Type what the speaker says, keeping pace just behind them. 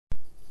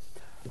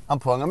I'm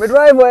pulling on my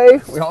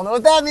driveway. We all know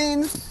what that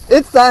means.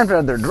 It's time for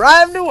another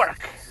drive to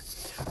work.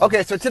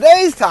 Okay, so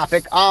today's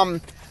topic, a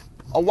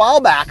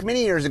while back,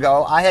 many years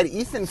ago, I had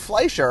Ethan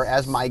Fleischer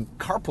as my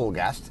carpool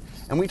guest,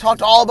 and we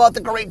talked all about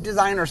the Great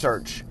Designer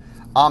Search.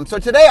 So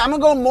today I'm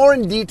going to go more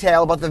in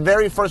detail about the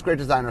very first Great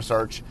Designer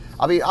Search.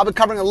 I'll be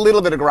covering a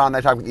little bit of ground that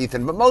I talked with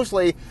Ethan, but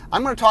mostly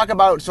I'm going to talk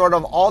about sort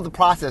of all the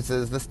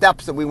processes, the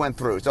steps that we went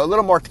through. So a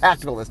little more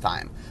tactical this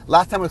time.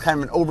 Last time was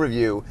kind of an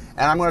overview, and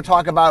I'm going to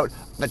talk about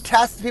the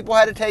tests people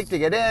had to take to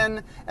get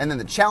in, and then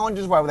the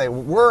challenges while they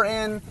were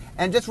in,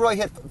 and just really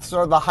hit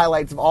sort of the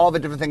highlights of all the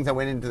different things that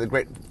went into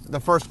the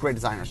first Great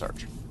Designer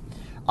Search.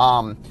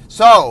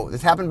 So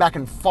this happened back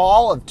in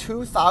fall of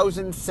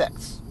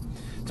 2006.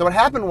 So what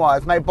happened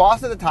was, my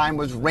boss at the time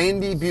was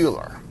Randy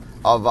Buehler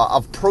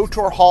of Pro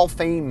Tour Hall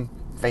fame,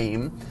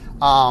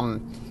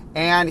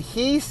 and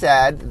he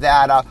said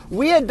that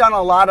we had done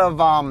a lot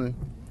of,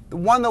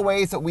 one of the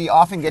ways that we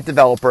often get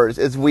developers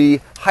is we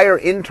hire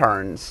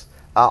interns,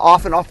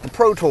 often off the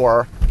Pro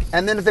Tour,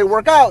 and then if they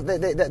work out,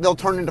 they'll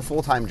turn into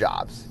full-time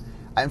jobs.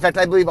 In fact,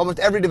 I believe almost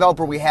every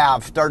developer we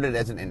have started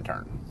as an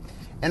intern.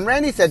 And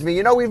Randy said to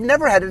me, we've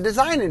never had a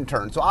design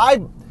intern, so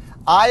I've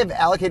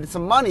allocated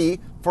some money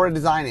for a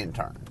design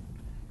intern.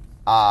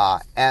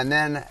 And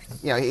then,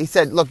 he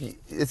said, look,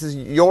 this is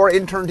your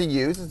intern to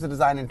use. It's a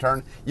design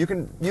intern. You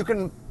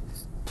can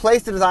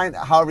place the design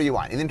however you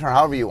want, an intern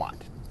however you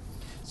want.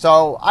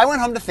 So I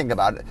went home to think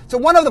about it. So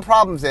one of the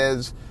problems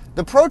is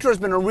the Pro Tour has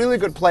been a really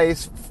good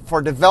place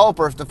for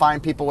developers to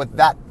find people with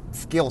that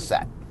skill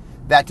set.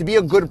 That to be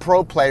a good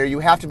pro player, you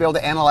have to be able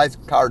to analyze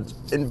cards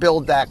and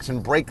build decks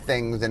and break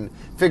things and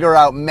figure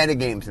out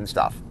metagames and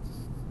stuff.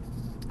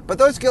 But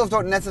those skills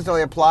don't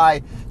necessarily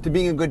apply to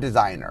being a good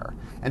designer.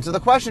 And so the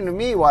question to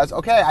me was,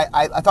 okay,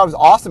 I thought it was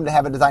awesome to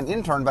have a design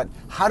intern, but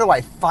how do I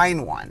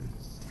find one?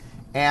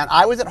 And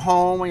I was at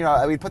home,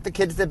 we'd put the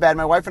kids to bed,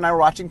 my wife and I were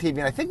watching TV,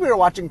 and I think we were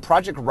watching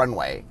Project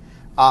Runway.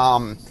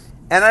 And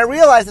I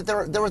realized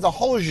that there was a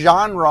whole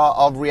genre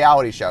of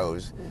reality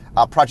shows.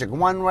 Project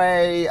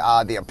Runway,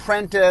 The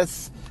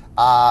Apprentice,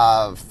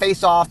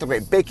 Face Off, The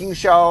Great Baking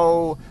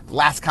Show,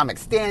 Last Comic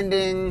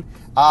Standing.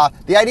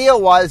 The idea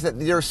was that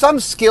there was some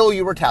skill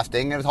you were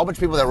testing. There was a whole bunch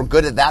of people that were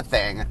good at that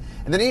thing.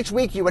 And then each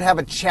week you would have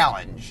a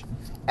challenge.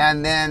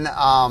 And then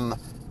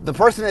the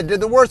person that did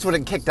the worst would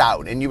get kicked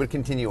out, and you would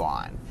continue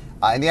on.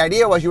 And the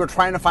idea was you were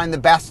trying to find the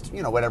best,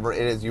 whatever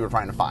it is you were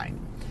trying to find.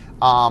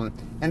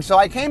 And so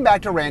I came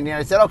back to Randy and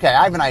I said, okay,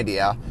 I have an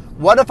idea.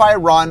 What if I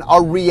run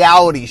a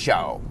reality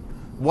show?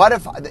 What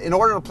if, in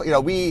order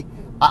to,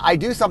 I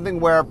do something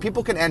where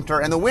people can enter,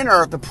 and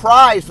the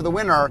prize for the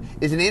winner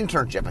is an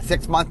internship, a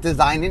 6-month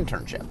design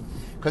internship.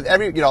 Because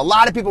a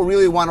lot of people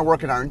really want to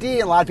work in R&D,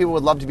 and a lot of people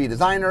would love to be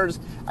designers.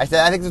 I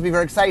said, I think this would be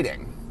very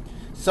exciting.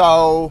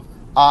 So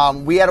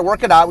we had to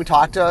work it out. We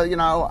talked to,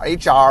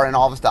 HR and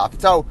all the stuff.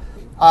 So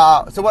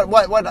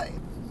what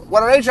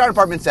our HR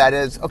department said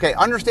is, okay,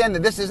 understand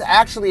that this is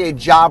actually a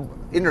job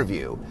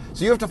interview.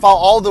 So you have to follow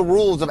all the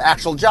rules of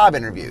actual job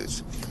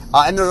interviews.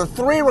 And there are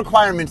 3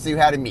 requirements that you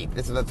had to meet.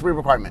 These are the 3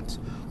 requirements.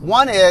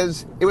 One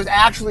is, it was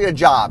actually a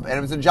job, and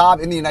it was a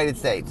job in the United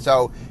States.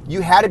 So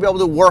you had to be able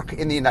to work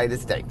in the United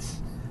States.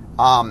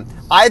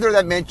 Either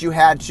that meant you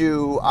had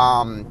to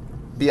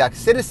be a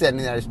citizen in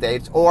the United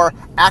States or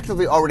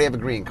actively already have a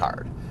green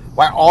card.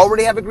 Why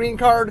already have a green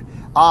card?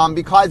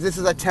 Because this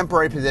is a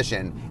temporary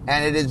position,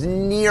 and it is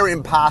near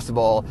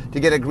impossible to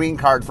get a green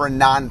card for a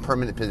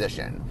non-permanent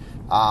position.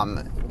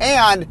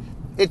 And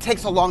it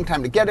takes a long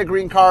time to get a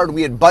green card.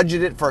 We had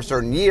budgeted for a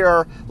certain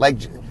year.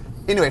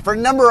 Anyway, for a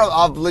number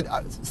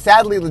of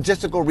sadly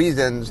logistical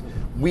reasons,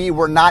 we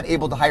were not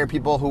able to hire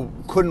people who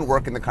couldn't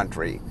work in the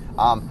country.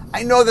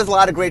 I know there's a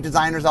lot of great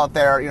designers out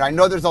there. I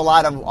know there's a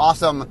lot of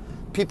awesome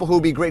people who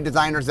would be great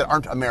designers that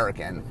aren't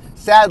American.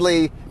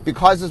 Sadly,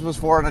 because this was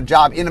for a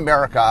job in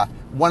America,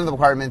 one of the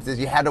requirements is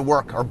you had to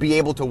work or be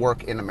able to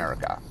work in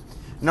America.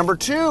 Number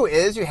 2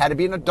 is you had to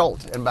be an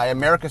adult. And by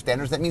America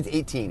standards, that means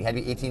 18. You had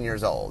to be 18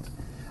 years old.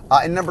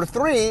 And number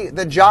 3,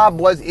 the job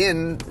was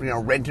in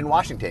Renton,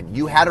 Washington.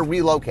 You had to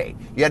relocate.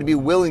 You had to be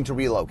willing to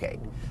relocate.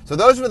 So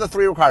those were the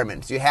 3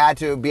 requirements. You had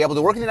to be able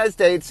to work in the United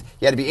States,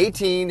 you had to be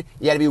 18,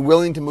 you had to be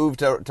willing to move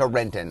to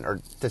Renton or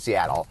to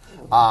Seattle.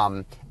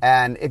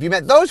 And if you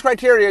met those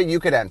criteria, you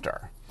could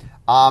enter.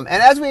 And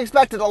as we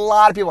expected, a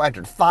lot of people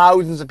entered.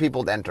 Thousands of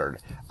people entered.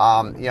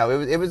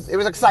 It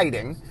was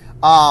exciting.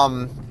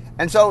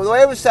 And so the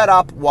way it was set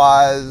up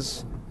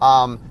was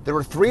there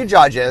were 3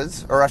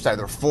 judges, there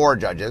were 4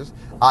 judges.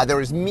 There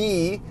was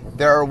me,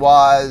 there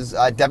was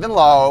Devin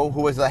Lowe,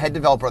 who was the head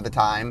developer at the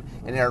time,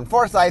 and Aaron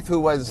Forsyth, who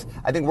was,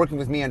 I think, working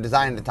with me on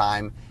design at the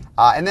time.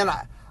 And then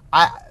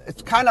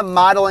it's kind of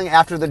modeling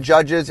after the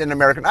judges in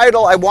American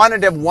Idol. I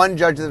wanted to have one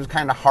judge that was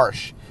kind of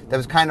harsh, that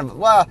was kind of,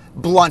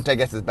 blunt, I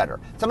guess is better.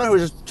 Someone who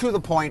was just to the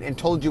point and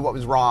told you what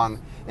was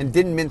wrong and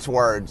didn't mince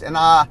words. And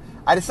I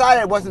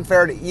decided it wasn't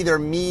fair to either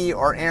me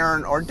or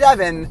Aaron or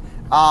Devin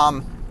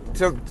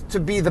to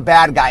be the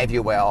bad guy, if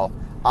you will.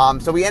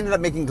 So we ended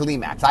up making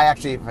GleeMax.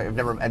 I've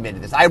never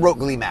admitted this. I wrote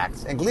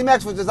GleeMax. And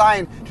GleeMax was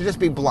designed to just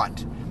be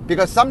blunt.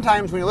 Because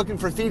sometimes when you're looking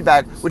for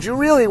feedback, what you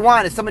really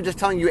want is someone just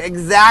telling you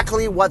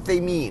exactly what they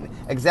mean,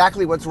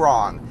 exactly what's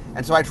wrong.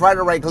 And so I try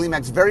to write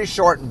Gleamacs very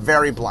short,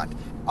 very blunt.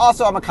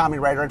 Also, I'm a comedy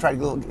writer. I try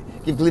to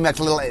give Gleamacs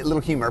a little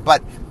humor,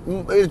 but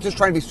it's just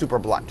trying to be super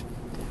blunt.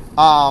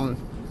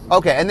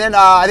 Okay, and then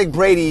I think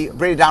Brady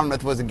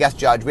Downmuth was a guest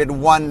judge. We had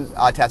one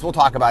test, we'll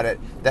talk about it,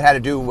 that had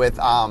to do with,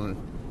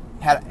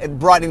 it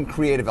brought in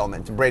creative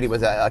elements. Brady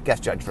was a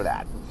guest judge for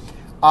that.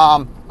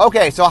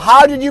 Okay, so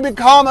how did you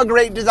become a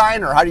great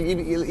designer? How do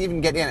you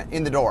even get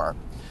in the door?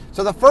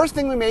 So the first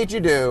thing we made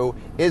you do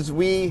is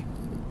we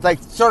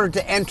started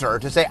to enter,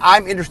 to say,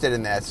 I'm interested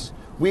in this.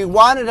 We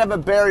wanted to have a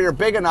barrier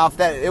big enough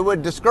that it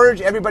would discourage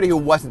everybody who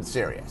wasn't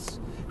serious.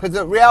 Because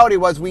the reality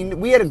was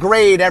we had to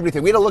grade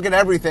everything. We had to look at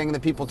everything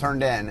that people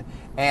turned in.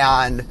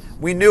 And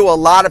we knew a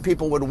lot of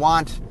people would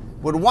want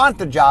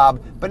the job,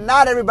 but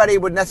not everybody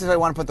would necessarily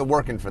want to put the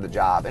work in for the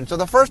job. And so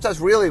the first test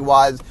really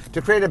was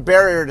to create a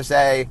barrier to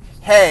say,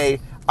 hey,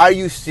 are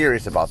you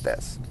serious about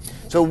this?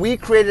 So we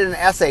created an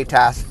essay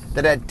test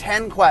that had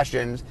 10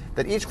 questions,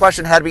 that each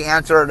question had to be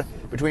answered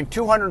between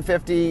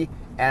 250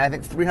 and I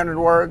think 300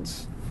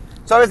 words.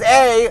 So as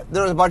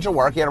there was a bunch of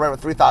work. You had to write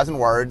about 3,000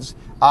 words.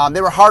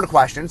 They were hard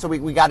questions, so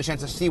we got a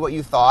chance to see what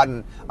you thought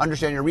and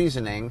understand your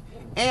reasoning.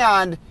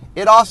 And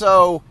it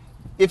also,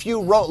 if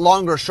you wrote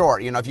long or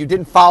short, if you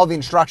didn't follow the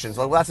instructions,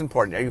 well, that's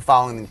important. Are you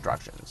following the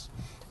instructions?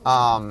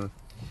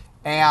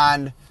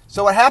 And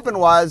so what happened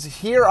was,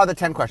 here are the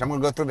 10 questions. I'm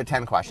going to go through the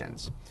 10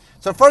 questions.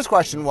 So the first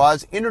question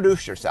was,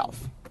 introduce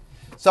yourself.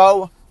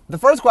 So the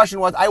first question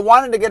was, I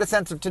wanted to get a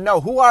sense to know,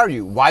 who are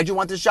you? Why'd you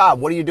want this job?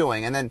 What are you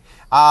doing? And then,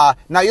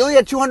 now you only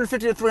had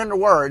 250 to 300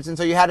 words, and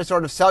so you had to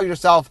sort of sell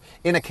yourself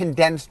in a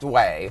condensed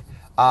way.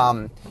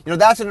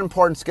 That's an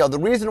important skill. The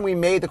reason we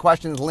made the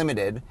questions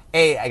limited,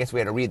 A, I guess we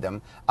had to read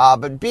them,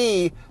 but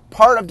B,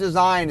 part of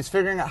design is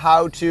figuring out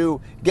how to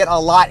get a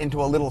lot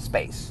into a little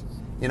space.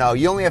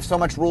 You only have so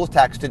much rules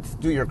text to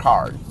do your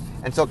card.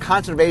 And so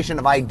conservation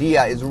of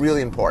idea is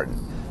really important.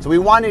 So we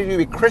wanted you to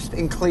be crisp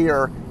and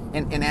clear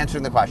in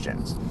answering the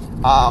questions.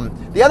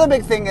 The other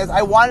big thing is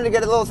I wanted to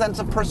get a little sense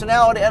of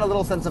personality and a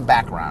little sense of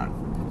background.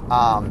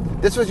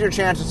 This was your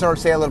chance to sort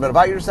of say a little bit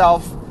about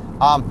yourself.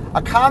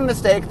 A common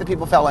mistake that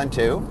people fell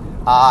into,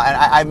 and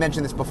I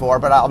mentioned this before,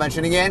 but I'll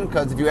mention it again,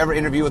 because if you ever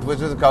interview with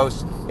Wizards of the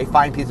Coast, a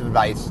fine piece of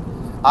advice.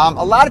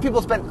 A lot of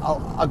people spend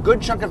a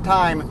good chunk of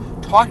time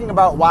talking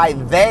about why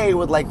they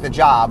would like the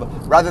job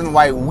rather than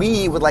why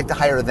we would like to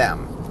hire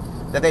them.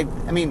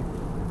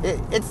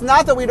 It's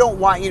not that we don't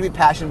want you to be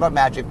passionate about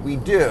Magic. We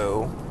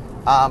do.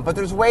 But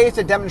there's ways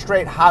to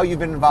demonstrate how you've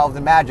been involved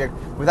in Magic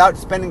without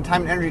spending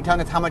time and energy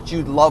telling us how much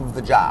you love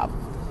the job.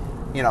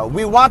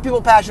 We want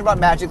people passionate about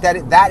Magic.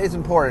 That is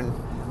important.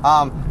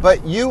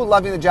 But you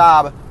loving the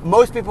job,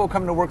 most people who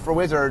come to work for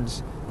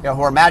Wizards,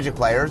 who are Magic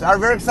players, are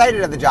very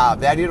excited at the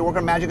job. The idea to work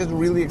on Magic is a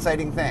really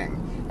exciting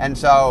thing. And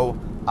so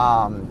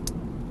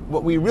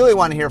what we really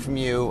want to hear from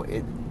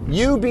you,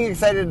 you being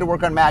excited to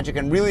work on Magic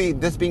and really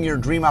this being your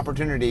dream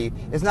opportunity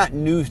is not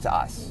news to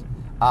us.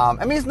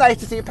 It's nice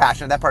to see you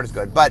passionate. That part is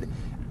good. But,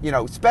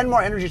 spend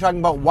more energy talking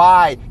about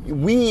why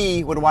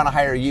we would want to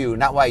hire you,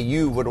 not why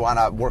you would want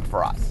to work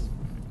for us.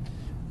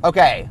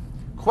 Okay,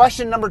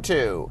 question number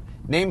 2.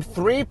 Name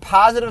 3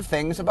 positive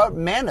things about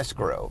Mana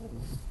Screw.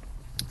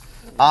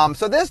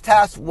 So this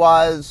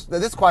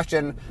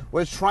question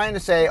was trying to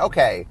say,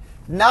 okay,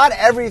 not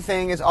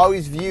everything is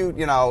always viewed,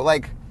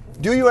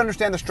 do you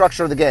understand the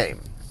structure of the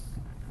game?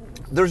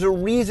 There's a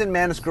reason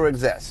Mana Screw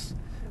exists.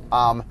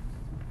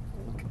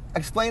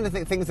 Explain the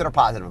things that are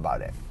positive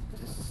about it.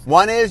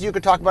 One is you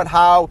could talk about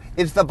how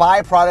it's the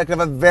byproduct of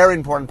a very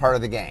important part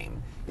of the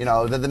game.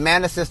 The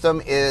mana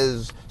system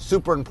is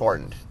super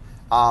important.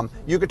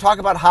 You could talk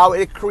about how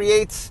it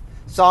creates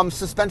some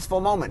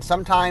suspenseful moments.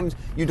 Sometimes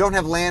you don't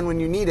have land when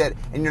you need it,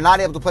 and you're not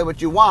able to play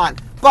what you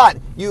want, but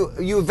you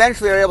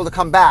eventually are able to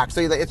come back. So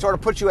it sort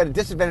of puts you at a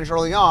disadvantage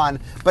early on,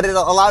 but it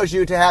allows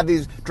you to have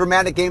these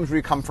dramatic games where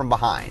you come from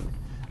behind.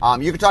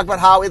 You could talk about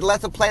how it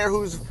lets a player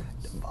who's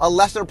a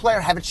lesser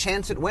player have a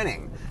chance at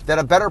winning. That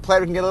a better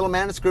player can get a little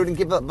mana screwed and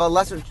give the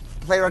lesser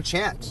player a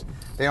chance.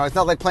 It's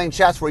not like playing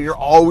chess where you're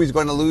always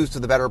going to lose to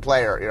the better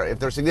player. If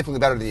they're significantly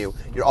better than you,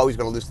 you're always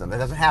going to lose to them. That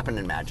doesn't happen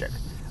in Magic.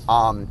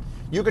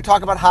 You could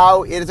talk about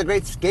how it is a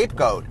great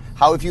scapegoat.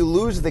 How if you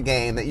lose the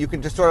game, that you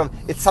can just sort of,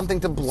 it's something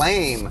to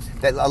blame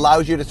that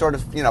allows you to sort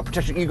of,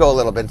 protect your ego a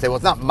little bit and say, well,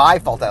 it's not my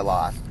fault I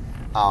lost.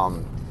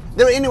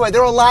 There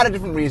are a lot of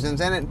different reasons,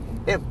 and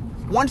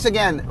once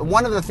again,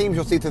 one of the themes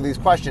you'll see through these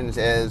questions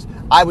is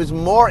I was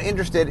more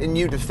interested in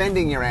you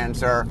defending your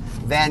answer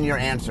than your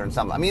answer in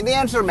some. The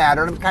answer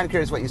mattered. I'm kind of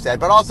curious what you said.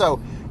 But also,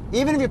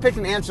 even if you picked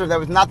an answer that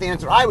was not the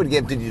answer I would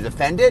give, did you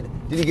defend it?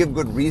 Did you give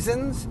good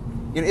reasons?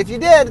 If you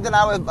did, then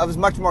I was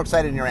much more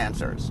excited in your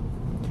answers.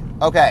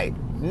 Okay,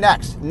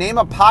 next. Name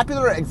a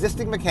popular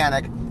existing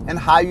mechanic and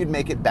how you'd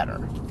make it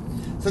better.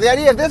 So the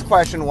idea of this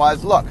question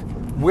was, look,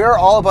 we're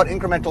all about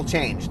incremental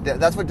change.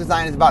 That's what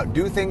design is about.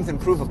 Do things,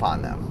 improve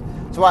upon them.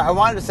 So what I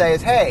wanted to say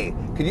is, hey,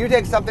 could you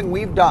take something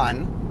we've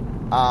done,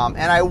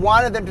 and I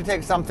wanted them to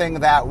take something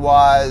that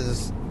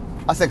was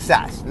a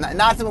success.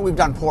 Not something we've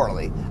done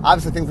poorly.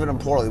 Obviously, things we've done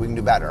poorly, we can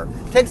do better.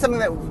 Take something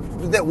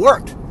that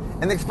worked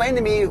and explain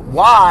to me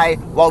why,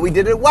 while we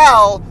did it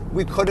well,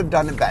 we could have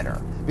done it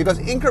better. Because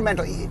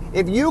incremental,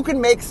 if you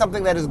can make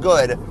something that is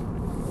good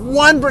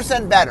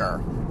 1%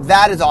 better,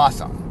 that is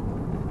awesome.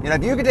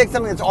 If you could take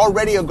something that's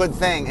already a good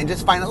thing and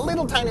just find a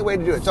little tiny way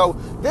to do it. So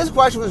this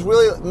question was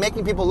really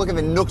making people look at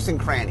the nooks and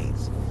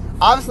crannies.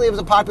 Obviously, it was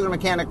a popular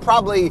mechanic.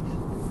 Probably,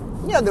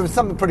 there was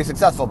something pretty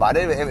successful about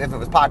it if it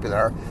was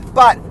popular.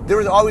 But there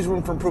was always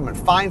room for improvement.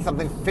 Find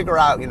something, figure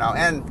out,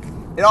 and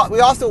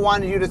we also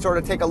wanted you to sort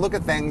of take a look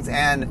at things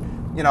and,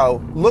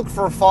 look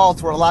for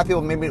faults where a lot of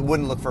people maybe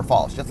wouldn't look for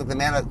faults. Just like the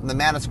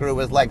mana screw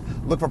was like,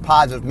 look for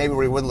positives, maybe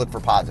we wouldn't look for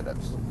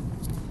positives.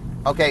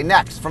 Okay,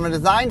 next, from a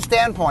design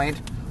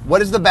standpoint,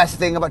 what is the best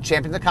thing about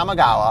Champions of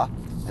Kamigawa?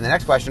 And the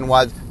next question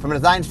was, from a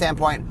design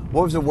standpoint,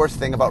 what was the worst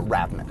thing about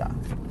Ravnica?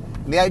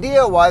 And the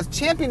idea was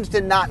Champions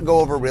did not go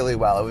over really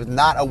well. It was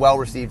not a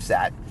well-received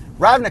set.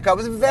 Ravnica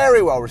was a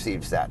very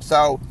well-received set.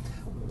 So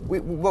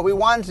what we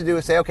wanted to do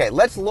is say, okay,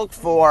 let's look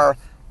for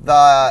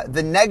the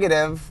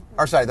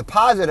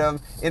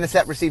positive in a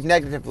set received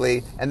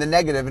negatively and the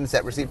negative in a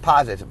set received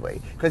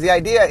positively. Because the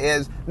idea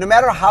is, no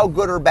matter how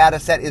good or bad a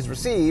set is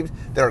received,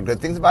 there are good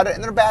things about it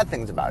and there are bad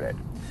things about it.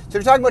 So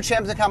you're talking about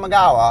Champions of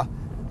Kamigawa.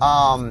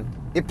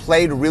 It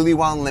played really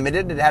well in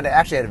limited. It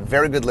actually had a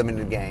very good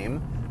limited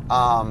game.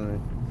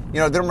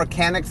 There were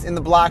mechanics in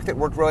the block that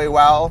worked really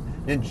well.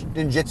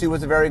 Ninjutsu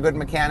was a very good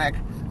mechanic.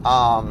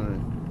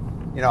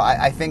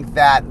 I think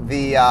that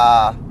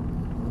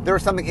there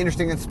was something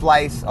interesting in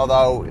Splice,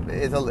 although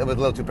it was a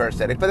little too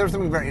parasitic, but there was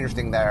something very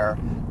interesting there.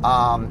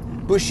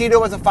 Bushido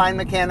was a fine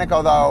mechanic,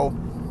 although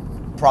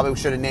probably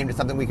should have named it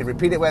something we could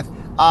repeat it with.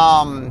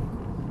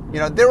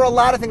 There were a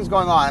lot of things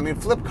going on. I mean,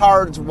 flip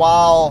cards,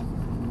 while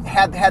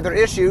had their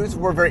issues,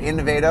 were very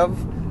innovative.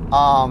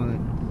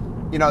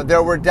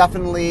 There were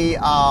definitely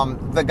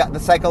the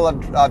cycle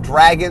of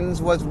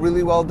dragons was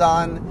really well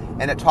done,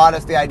 and it taught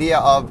us the idea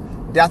of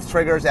death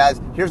triggers as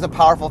here's a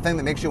powerful thing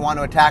that makes you want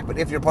to attack, but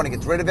if your opponent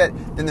gets rid of it,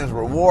 then there's a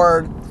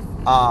reward.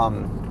 There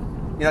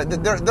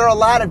are a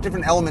lot of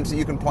different elements that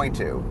you can point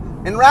to.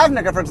 In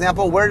Ravnica, for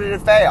example, where did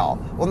it fail?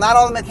 Well, not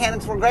all the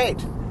mechanics were great.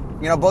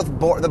 Both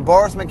the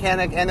Boros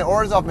mechanic and the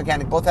Orzhov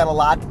mechanic both had a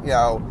lot,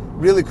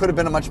 really could have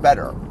been a much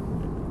better.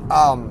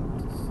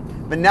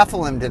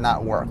 Nephilim did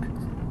not work.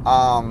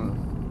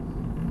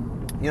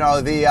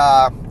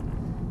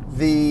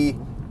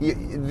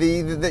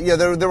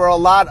 There were a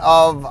lot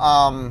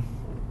of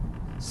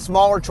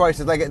smaller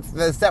choices. Like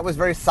the set was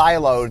very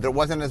siloed. There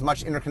wasn't as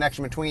much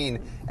interconnection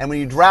between. And when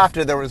you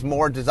drafted, there was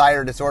more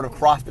desire to sort of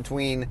cross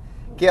between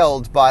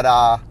guilds. But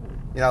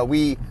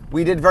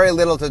we did very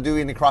little to do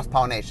any cross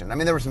pollination. I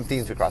mean, there were some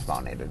themes we cross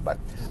pollinated, but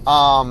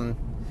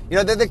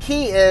the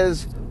key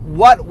is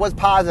what was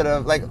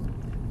positive. Like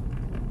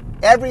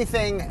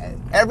everything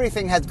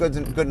has good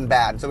and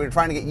bad. So we were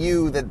trying to get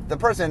you, the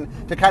person,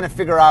 to kind of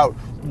figure out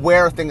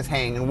where things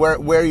hang and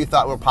where you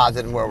thought were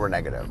positive and where were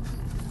negative.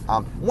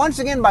 Once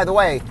again, by the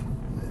way,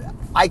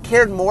 I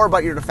cared more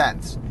about your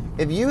defense.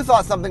 If you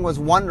thought something was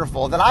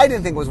wonderful that I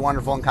didn't think was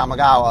wonderful in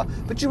Kamigawa,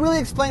 but you really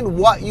explained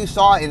what you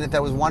saw in it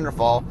that was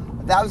wonderful,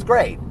 that was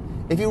great.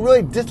 If you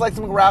really disliked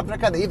something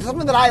Ravnica,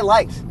 something that I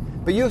liked,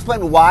 but you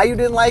explained why you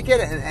didn't like it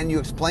and you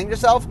explained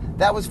yourself,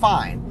 that was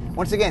fine.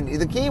 Once again,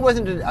 the key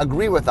wasn't to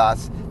agree with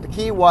us. The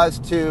key was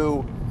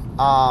to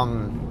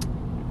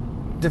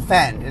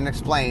defend and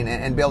explain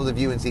and be able to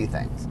view and see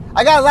things.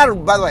 I got a lot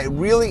of, by the way,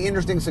 really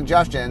interesting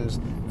suggestions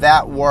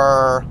that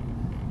were,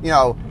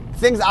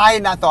 things I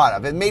had not thought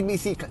of. It made me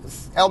see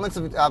elements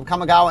of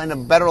Kamigawa in a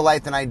better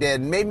light than I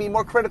did, and made me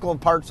more critical of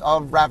parts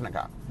of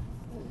Ravnica.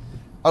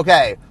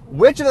 Okay,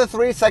 which of the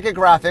three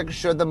psychographics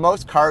should the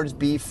most cards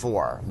be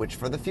for? Which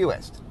for the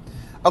fewest?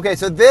 Okay,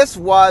 so the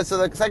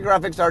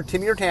psychographics are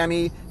Timmy or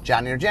Tammy,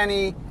 Johnny or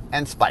Jenny,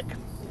 and Spike.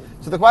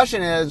 So the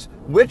question is,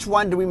 which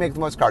one do we make the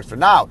most cards for?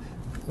 Now,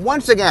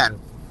 once again,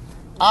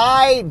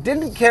 I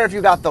didn't care if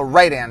you got the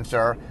right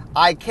answer.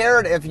 I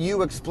cared if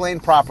you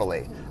explained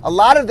properly. A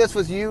lot of this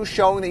was you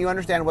showing that you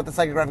understand what the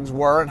psychographics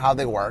were and how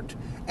they worked,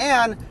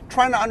 and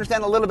trying to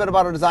understand a little bit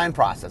about our design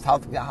process,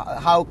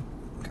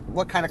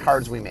 what kind of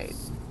cards we made.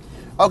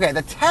 Okay,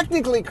 the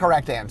technically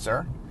correct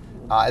answer,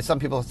 as some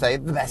people say,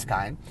 the best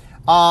kind,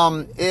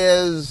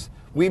 is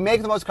we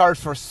make the most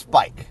cards for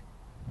Spike.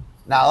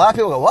 Now, a lot of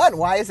people go, what?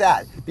 Why is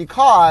that?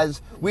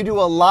 Because we do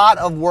a lot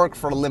of work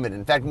for limited.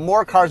 In fact,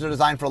 more cards are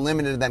designed for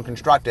limited than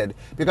constructed,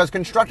 because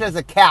constructed has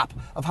a cap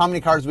of how many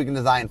cards we can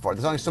design for.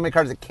 There's only so many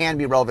cards that can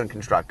be relevant in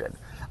constructed.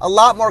 A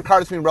lot more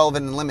cards can be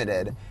relevant in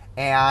limited,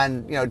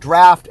 and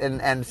draft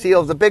and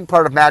seal is a big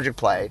part of Magic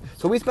play.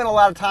 So we spend a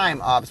lot of time,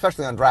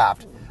 especially on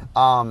draft.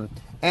 And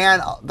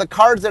the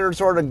cards that are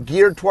sort of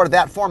geared toward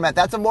that format,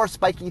 that's a more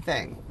spiky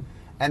thing.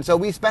 And so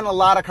we spend a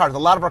lot of cards, a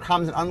lot of our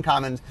commons and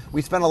uncommons,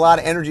 we spend a lot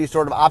of energy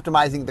sort of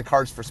optimizing the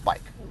cards for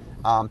Spike.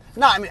 I'm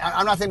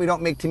not saying we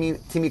don't make Timmy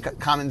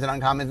commons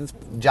and uncommons,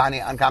 Johnny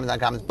uncommons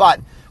and uncommons, but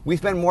we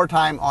spend more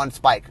time on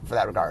Spike for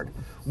that regard.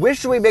 Which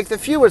should we make the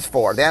fewest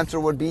for? The answer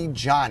would be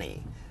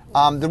Johnny.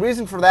 The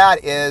reason for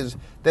that is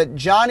that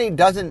Johnny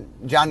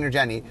or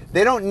Jenny,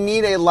 they don't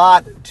need a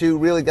lot to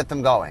really get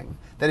them going.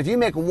 That if you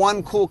make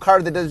one cool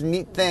card that does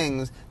neat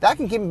things, that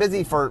can keep them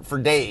busy for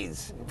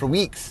days, for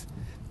weeks.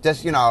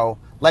 Just,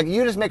 like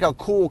you just make a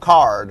cool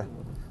card,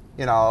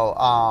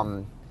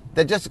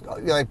 that just,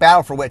 like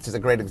Battle for Wits is a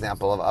great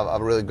example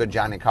of a really good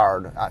Johnny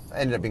card.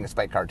 Ended up being a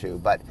spike card too,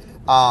 but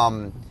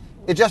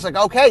it's just like,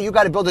 okay, you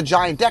got to build a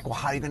giant deck. Well,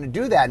 how are you going to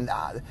do that? And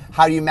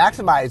how do you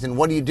maximize? And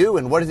what do you do?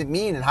 And what does it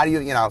mean? And how do you,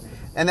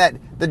 and that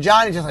the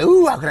Johnny's just like,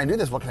 ooh, how can I do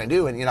this? What can I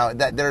do? And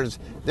that there's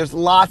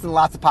lots and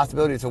lots of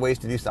possibilities of ways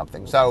to do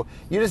something. So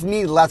you just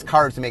need less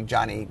cards to make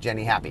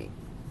Jenny happy.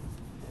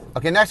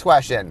 Okay, next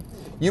question.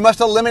 You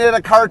must eliminate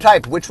a card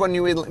type. Which one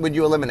would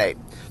you eliminate?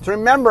 So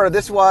remember,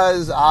 this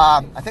was,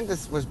 I think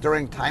this was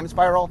during Time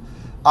Spiral.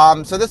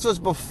 So this was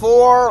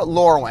before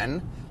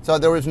Lorwyn. So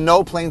there was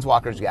no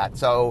Planeswalkers yet.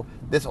 So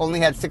this only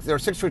had there were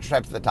 6 creature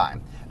types at the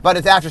time. But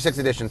it's after 6th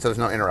edition, so there's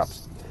no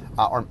interrupts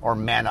or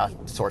mana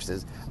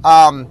sources.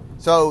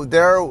 So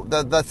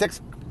the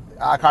 6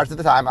 cards at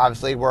the time,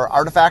 obviously, were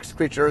artifacts,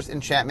 creatures,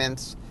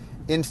 enchantments,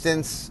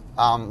 instants,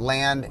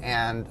 land,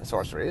 and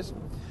sorceries.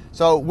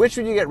 So which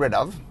would you get rid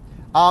of?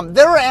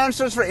 There are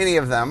answers for any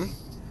of them.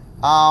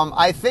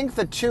 I think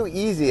the 2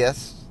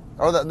 easiest,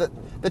 or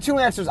the 2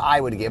 answers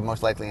I would give,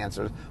 most likely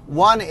answers.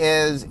 One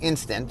is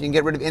instant. You can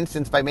get rid of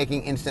instants by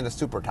making instant a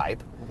super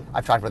type.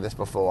 I've talked about this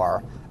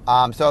before.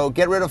 So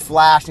get rid of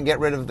flash and get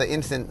rid of the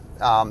instant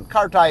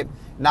card type.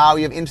 Now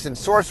you have instant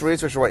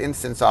sorceries, which are what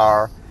instants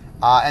are.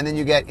 And then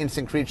you get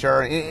instant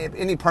creature.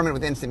 Any permanent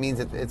with instant means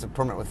it's a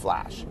permanent with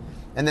flash.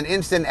 And then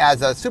instant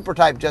as a super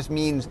type just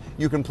means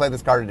you can play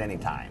this card at any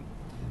time.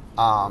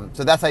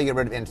 So that's how you get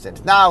rid of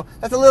instants. Now,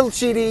 that's a little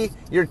cheaty.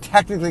 You're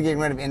technically getting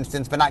rid of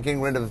instants, but not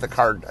getting rid of the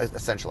card,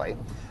 essentially.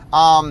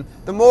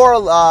 The more,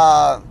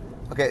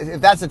 okay,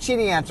 if that's a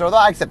cheating answer, although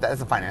I accept that,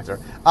 that's a fine answer,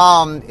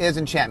 is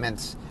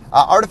enchantments.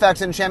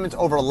 Artifacts and enchantments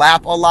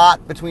overlap a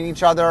lot between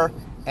each other,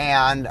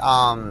 and,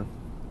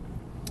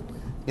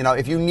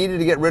 if you needed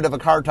to get rid of a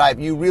card type,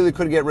 you really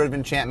could get rid of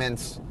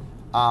enchantments.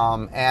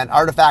 And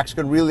artifacts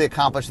could really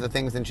accomplish the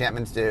things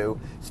enchantments do,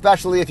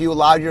 especially if you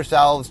allowed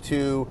yourselves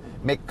to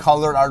make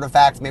colored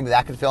artifacts. Maybe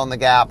that could fill in the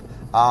gap.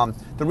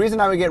 The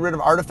reason I would get rid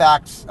of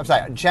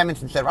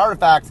enchantments instead of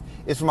artifacts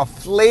is from a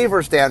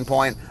flavor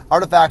standpoint.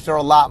 Artifacts are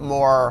a lot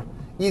more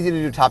easy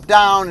to do top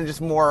down and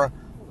just more,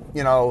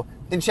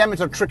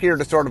 enchantments are trickier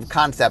to sort of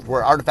concept,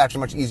 where artifacts are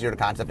much easier to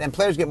concept, and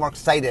players get more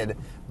excited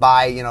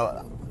by,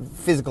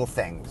 physical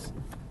things.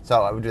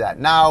 So I would do that.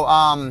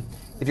 Now,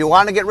 if you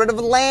want to get rid of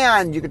the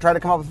land, you could try to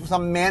come up with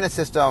some mana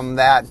system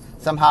that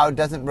somehow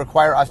doesn't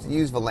require us to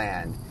use the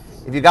land.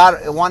 If you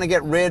want to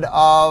get rid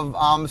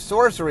of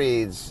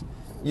sorceries,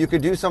 you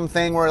could do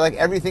something where like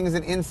everything is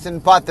an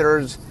instant, but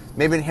there's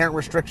maybe inherent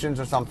restrictions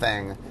or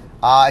something.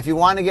 If you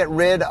want to get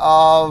rid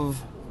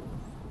of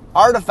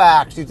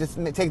artifacts, you just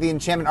take the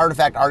enchantment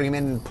artifact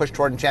argument and push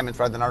toward enchantments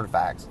rather than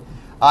artifacts.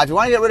 If you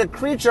want to get rid of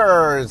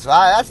creatures,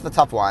 that's the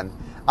tough one.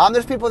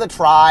 There's people that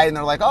try and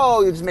they're like,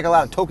 oh, you just make a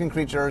lot of token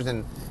creatures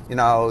and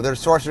there's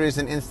sorceries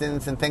and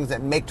instants and things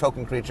that make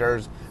token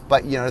creatures,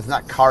 but it's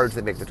not cards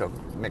that make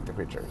the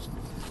creatures.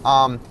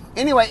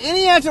 Anyway,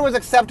 any answer was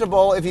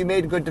acceptable if you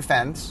made good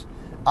defense.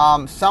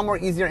 Some were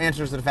easier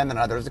answers to defend than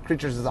others. The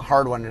creatures is a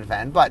hard one to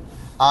defend, but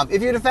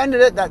if you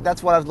defended it,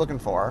 that's what I was looking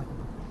for.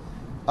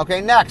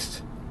 Okay,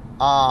 next.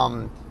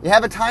 You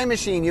have a time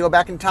machine. You go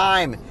back in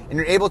time, and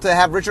you're able to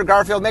have Richard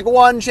Garfield make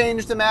one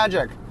change to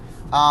Magic.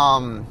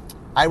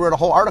 I wrote a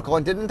whole article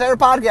and did an entire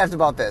podcast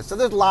about this. So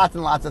there's lots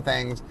and lots of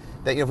things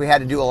that if we had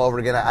to do all over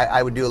again,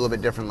 I would do a little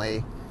bit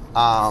differently.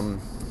 The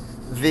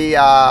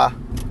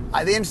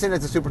instant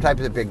as a super type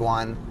is a big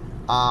one.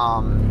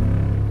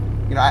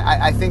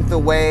 I think the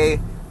way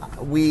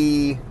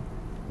we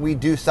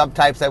do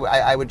subtypes,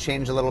 I would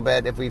change a little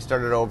bit if we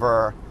started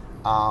over.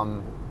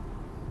 You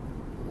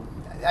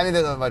can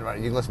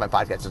listen to my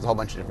podcast. There's a whole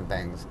bunch of different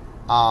things.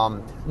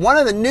 One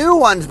of the new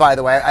ones, by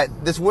the way,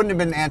 this wouldn't have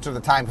been an answer at the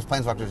time because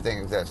Planeswalkers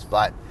didn't exist,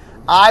 but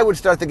I would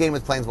start the game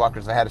with Planeswalkers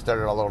if I had to start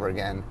it all over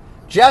again.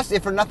 Just,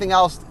 if for nothing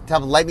else, to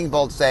have Lightning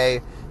Bolt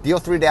say, deal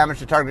 3 damage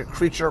to target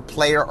creature,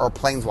 player, or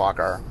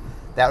Planeswalker.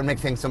 That would make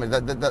things so much.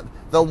 The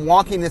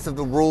wonkiness of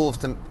the rules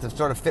to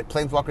sort of fit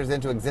Planeswalkers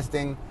into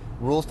existing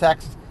rules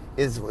text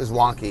is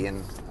wonky,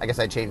 and I guess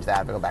I'd change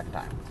that if I go back in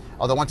time.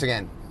 Although, once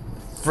again,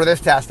 for this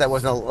test, that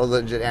wasn't a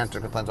legit answer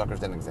because Planeswalkers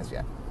didn't exist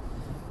yet.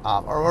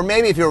 Or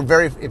maybe if you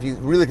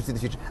really could see the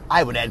future,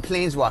 I would add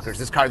Planeswalkers,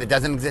 this card that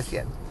doesn't exist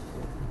yet.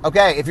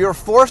 Okay, if you're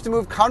forced to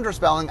move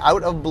Counterspelling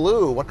out of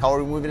blue, what color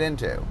would we move it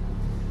into?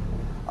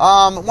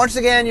 Once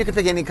again, you can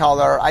pick any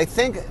color. I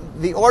think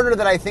the order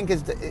that I think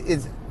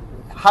is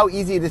how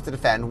easy it is to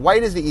defend.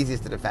 White is the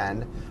easiest to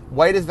defend.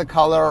 White is the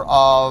color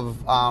of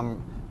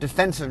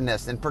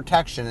defensiveness and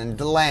protection and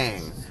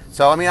delaying.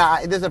 So,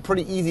 there's a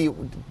pretty easy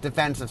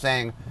defense of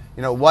saying,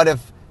 what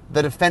if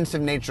the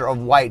defensive nature of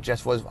white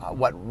just was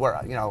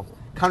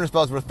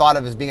counterspells were thought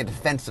of as being a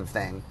defensive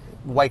thing.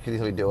 White could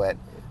easily do it.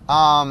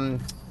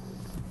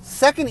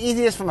 Second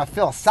easiest from a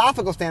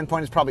philosophical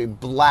standpoint is probably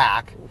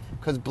black,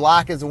 because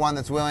black is the one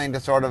that's willing to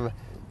sort of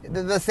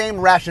the same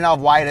rationale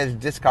of why it is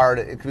discard,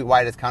 it could be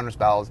why it is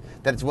counterspells,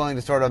 that it's willing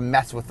to sort of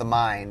mess with the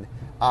mind.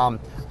 I'm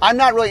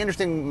not really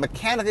interested in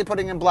mechanically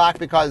putting in black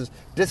because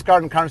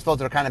discard and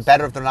counterspells are kind of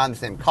better if they're not in the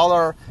same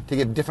color, to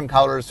give different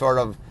colors sort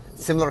of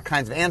similar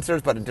kinds of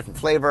answers but a different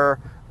flavor.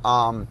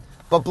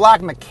 But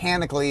black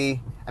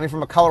mechanically, I mean,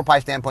 from a color pie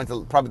standpoint, is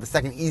probably the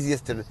second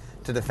easiest to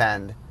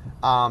defend.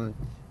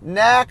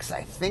 Next,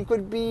 I think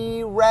would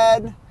be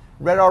red.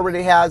 Red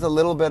already has a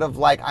little bit of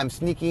like, I'm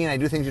sneaky and I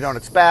do things you don't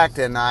expect,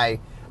 and I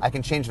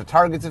can change the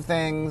targets of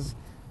things.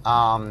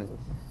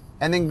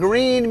 And then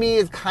green, to me,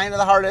 is kind of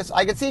the hardest.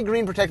 I could see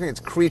green protecting its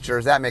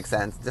creatures. That makes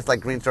sense. Just like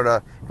green sort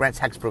of grants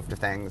hexproof to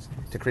things,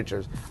 to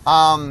creatures.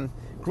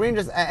 Green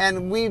just,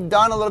 and we've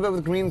done a little bit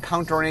with green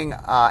countering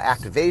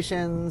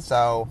activation.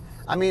 So,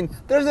 I mean,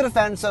 there's a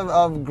defense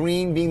of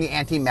green being the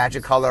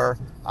anti-magic color.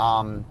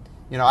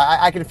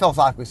 I can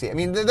philosophically see it. I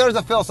mean, there's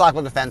a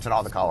philosophical defense in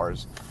all the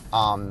colors.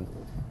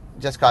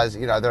 Just because,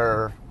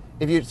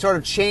 if you sort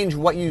of change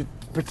what you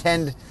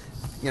pretend,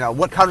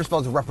 what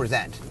counterspells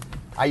represent.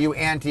 Are you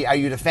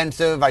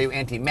defensive? Are you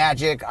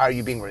anti-magic? Are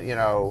you being,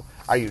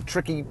 are you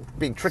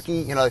being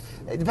tricky?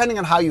 Depending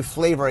on how you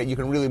flavor it, you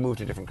can really move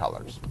to different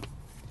colors.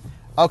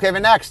 Okay, the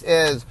next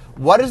is,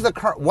 what is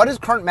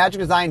current Magic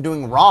design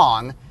doing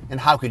wrong, and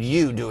how could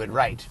you do it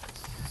right?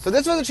 So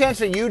this was a chance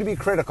for you to be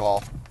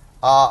critical.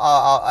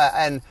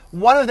 And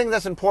one of the things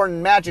that's important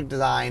in Magic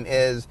design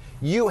is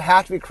you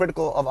have to be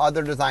critical of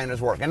other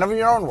designers' work and of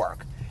your own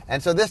work.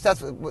 And so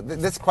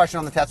this question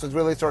on the test was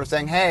really sort of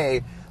saying,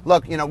 hey,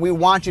 look, we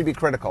want you to be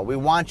critical. We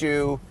want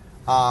you,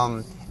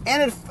 and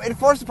it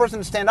forced the person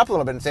to stand up a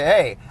little bit and say,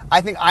 hey,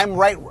 I think I'm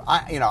right.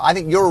 I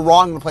think you're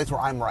wrong in the place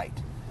where I'm right,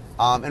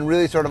 and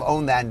really sort of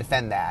own that and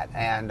defend that.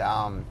 And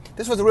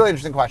this was a really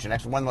interesting question.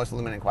 Actually, one of the most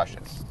illuminating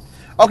questions.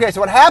 Okay, so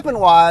what happened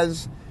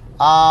was,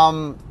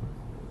 I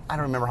don't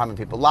remember how many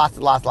people, lots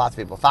of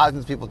people,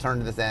 thousands of people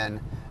turned this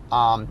in.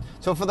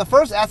 So for the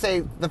first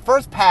essay, the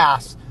first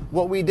pass,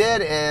 what we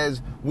did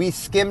is we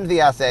skimmed the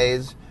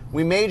essays.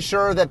 We made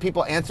sure that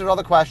people answered all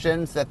the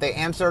questions, that they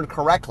answered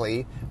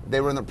correctly,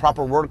 they were in the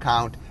proper word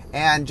count,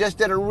 and just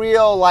did a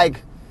real,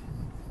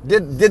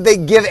 did they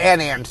give an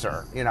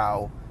answer,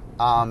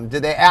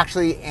 Did they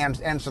actually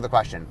answer the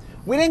question?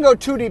 We didn't go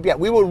too deep yet.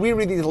 We will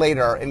reread these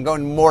later and go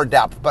in more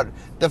depth, but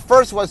the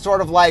first was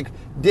sort of like,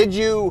 did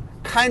you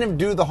kind of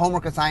do the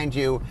homework assigned to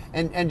you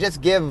and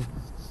just give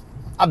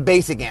a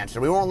basic answer?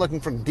 We weren't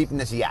looking for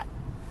deepness yet.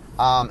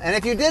 And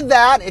if you did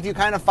that, if you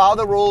kind of followed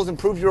the rules and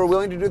proved you were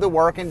willing to do the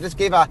work and just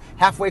gave a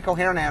halfway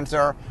coherent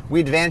answer, we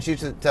advanced you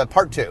to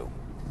part 2.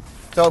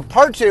 So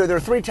part 2, there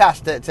are 3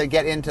 tests to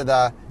get into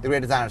the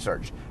Great Designer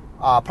Search.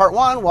 Part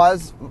 1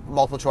 was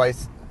multiple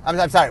choice.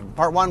 I'm sorry,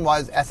 part 1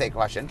 was essay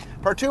question.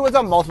 Part 2 was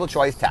a multiple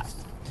choice test.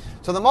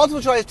 So the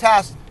multiple choice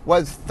test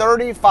was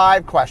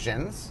 35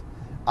 questions.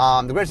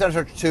 The Great Designer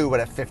Search 2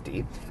 would have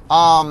 50.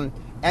 And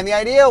the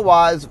idea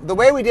was, the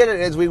way we did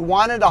it is we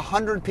wanted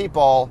 100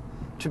 people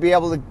to be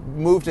able to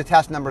move to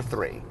test number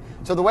 3.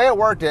 So the way it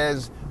worked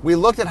is we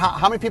looked at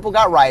how many people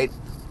got right,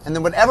 and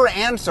then whatever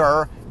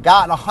answer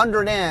got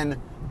 100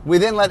 in, we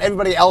then let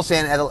everybody else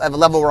in at a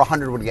level where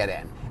 100 would get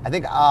in. I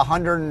think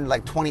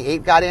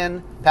 128 got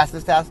in, passed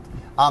this test.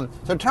 So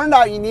it turned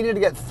out you needed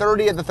to get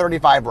 30 of the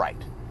 35 right,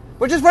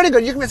 which is pretty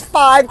good. You can miss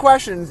 5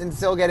 questions and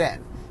still get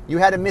in. You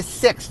had to miss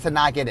 6 to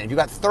not get in. If you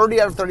got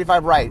 30 out of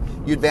 35 right,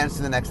 you advanced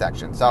to the next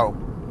section. So,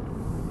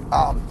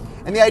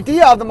 and the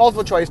idea of the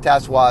multiple choice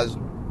test was,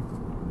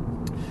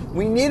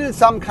 we needed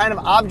some kind of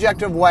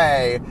objective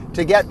way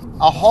to get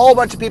a whole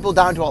bunch of people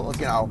down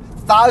to,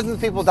 thousands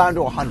of people down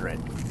to 100.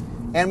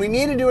 And we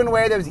needed to do it in a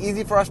way that was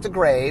easy for us to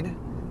grade.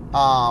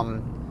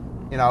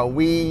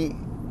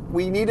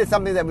 We needed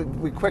something that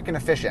would be quick and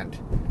efficient.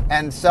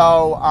 And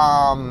so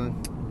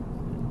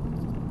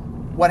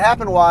what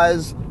happened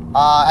was,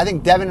 I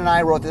think Devin and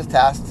I wrote this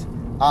test.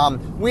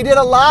 We did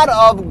a lot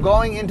of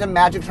going into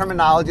Magic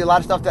terminology, a lot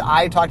of stuff that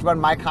I talked about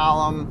in my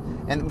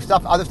column, and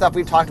other stuff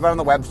we've talked about on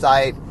the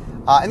website.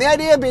 And the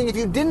idea being, if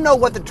you didn't know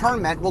what the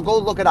term meant, well, go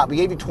look it up. We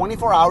gave you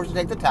 24 hours to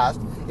take the test.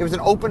 It was an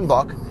open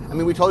book. I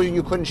mean, we told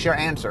you couldn't share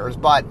answers,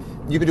 but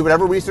you could do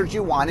whatever research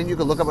you wanted. You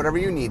could look up whatever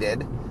you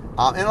needed.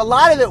 And a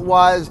lot of it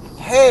was,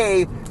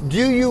 hey,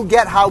 do you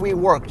get how we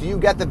work? Do you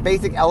get the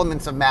basic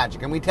elements of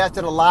Magic? And we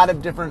tested a lot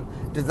of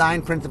different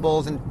design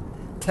principles and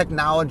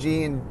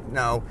technology, and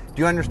do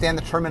you understand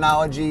the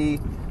terminology?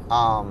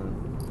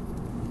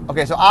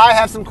 Okay, so I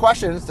have some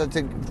questions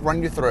to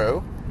run you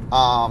through.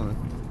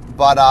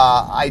 But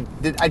I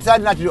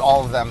decided not to do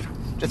all of them,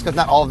 just because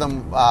not all of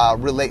them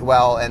relate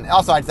well. And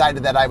also I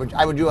decided that I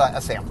would do a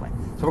sampling.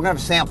 So we're going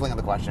to have a sampling of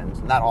the questions,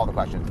 not all the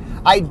questions.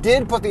 I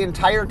did put the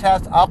entire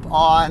test up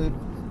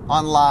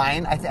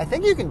online. I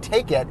think you can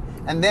take it,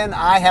 and then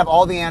I have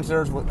all the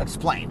answers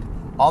explained.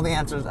 All the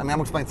answers, I'm going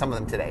to explain some of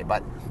them today,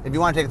 but if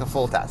you want to take the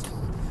full test.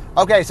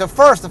 Okay, so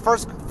the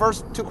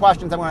first 2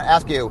 questions I'm going to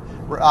ask you,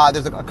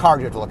 there's a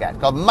card you have to look at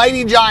called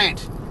Mighty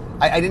Giant.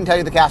 I didn't tell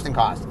you the casting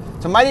cost.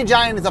 So Mighty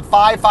Giant is a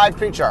 5/5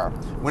 creature.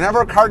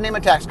 Whenever a card name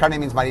attacks, card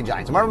name means Mighty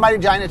Giant. So whenever Mighty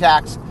Giant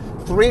attacks,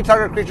 3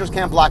 target creatures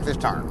can't block this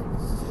turn.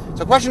 So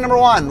So question number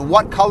 1,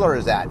 what color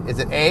is that? Is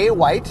it A,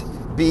 white,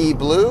 B,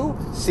 blue,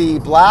 C,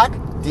 black,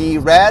 D,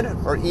 red,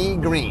 or E,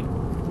 green?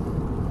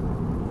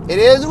 It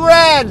is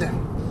red.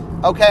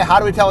 Okay, how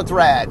do we tell it's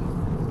red?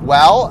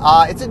 Well,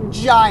 it's a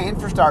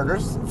giant for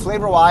starters.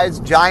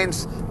 Flavor-wise,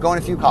 giants go in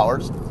a few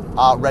colors,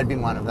 red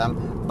being one of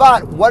them.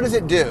 But what does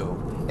it do?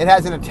 It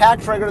has an attack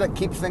trigger that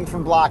keeps things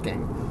from blocking.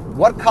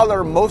 What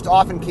color most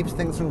often keeps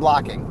things from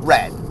blocking?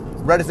 Red.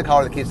 Red is the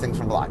color that keeps things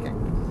from blocking.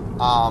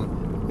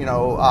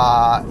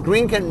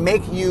 Green can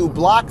make you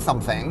block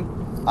something,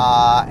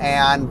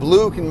 and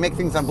blue can make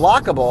things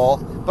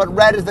unblockable, but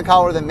red is the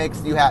color that makes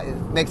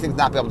things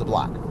not be able to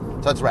block.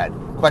 So it's red.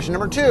 Question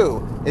number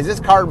 2, is this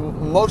card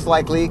most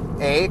likely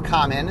A,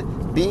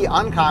 common, B,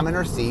 uncommon,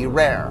 or C,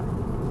 rare?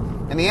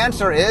 And the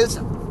answer is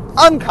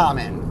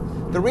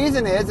uncommon. The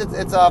reason is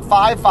it's a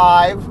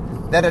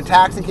 5/5 that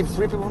attacks and keeps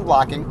 3 people from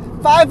blocking.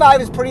 5/5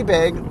 is pretty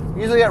big.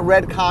 Usually at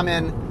red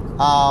common,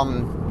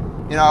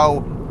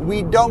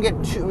 we don't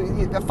get too...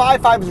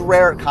 5/5 is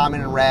rare at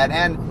common and red,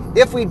 and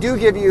if we do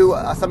give you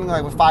something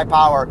like with 5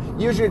 power,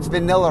 usually it's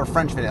vanilla or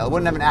French vanilla. It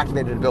wouldn't have an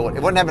activated ability.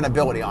 It wouldn't have an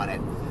ability on it,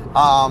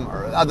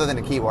 other than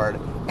a keyword.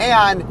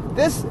 And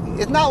this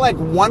is not like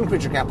 1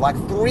 creature can't block,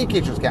 3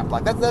 creatures can't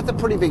block. That's a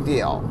pretty big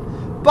deal.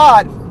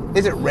 But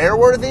is it rare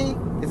worthy?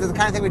 Is this the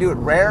kind of thing we do at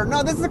rare?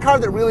 No, this is a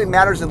card that really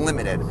matters in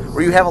limited,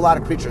 where you have a lot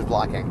of creatures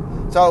blocking.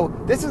 So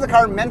this is a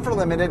card meant for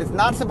limited. It's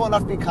not simple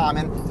enough to be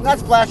common. It's not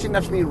splashy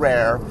enough to be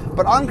rare.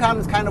 But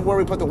uncommon is kind of where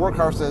we put the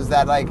workhorses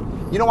that, like,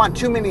 you don't want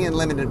too many in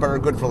limited but are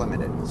good for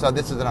limited. So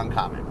this is an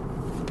uncommon.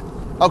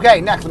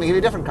 Okay, next, let me give you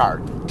a different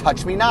card.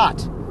 Touch Me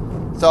Not.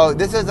 So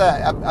this is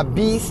a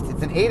beast.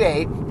 It's an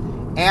 8/8.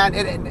 And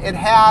it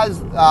has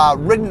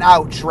written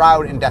out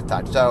Shroud and Death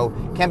Touch. So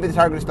can't be the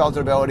target of spells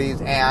or abilities.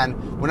 And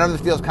whenever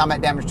this deals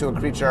combat damage to a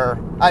creature,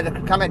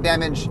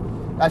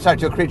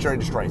 to a creature,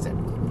 it destroys it.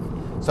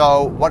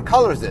 So what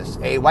color is this?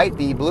 A, white,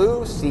 B,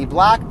 blue, C,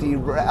 black, D,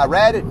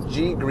 red,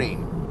 G,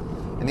 green.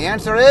 And the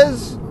answer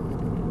is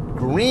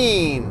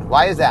green.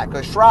 Why is that?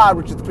 Because Shroud,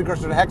 which is the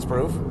precursor to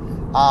Hexproof,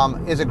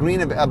 is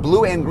a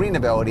blue and green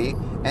ability,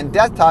 and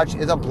Death Touch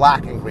is a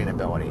black and green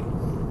ability.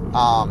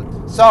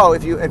 So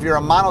if you're a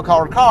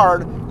monocolored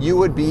card, you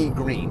would be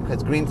green,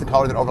 because green's the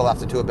color that overlaps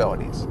the 2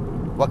 abilities.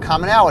 What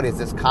commonality is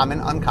this? Common,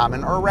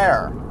 uncommon, or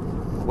rare?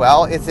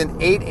 Well, it's an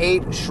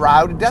 8/8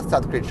 Shroud Death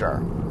Touch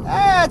creature.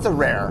 It's a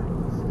rare.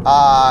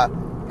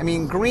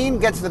 Green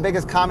gets the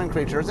biggest common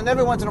creatures, and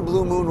every once in a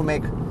blue moon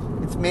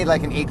it's made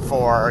like an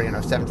 8/4,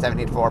 7/7,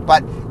 8/4.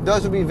 But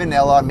those would be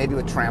vanilla, maybe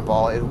with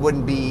trample. It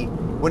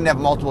wouldn't have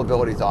multiple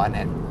abilities on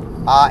it.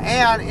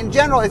 And in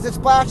general, is it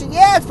splashy?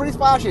 Yeah, it's pretty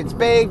splashy. It's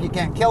big. You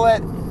can't kill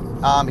it.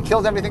 It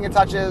kills everything it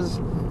touches.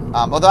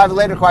 Although I have a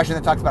later question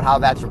that talks about how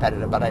that's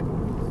repetitive, but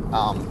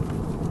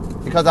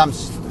because I'm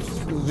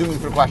zooming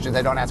through questions,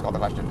 I don't ask all the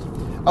questions.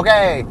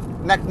 Okay,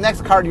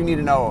 next card you need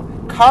to know.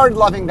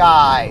 Card-loving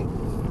guy.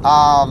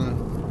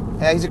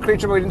 He's a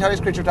creature, but we didn't tell you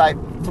his creature type.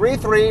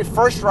 3/3,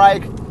 first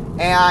strike,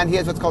 and he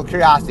has what's called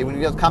Curiosity. When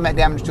he deals combat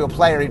damage to a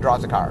player, he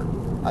draws a card.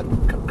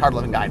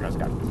 Card-loving guy draws a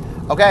card.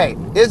 Okay,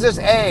 is this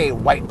A,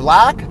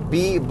 white-black,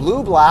 B,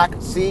 blue-black,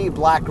 C,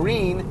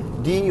 black-green,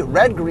 D,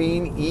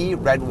 red-green, E,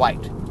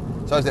 red-white?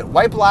 So is it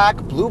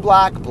white-black,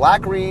 blue-black,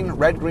 black-green,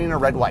 red-green, or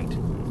red-white?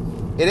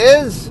 It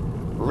is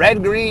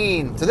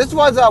red-green. So this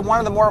was one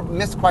of the more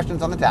missed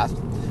questions on the test.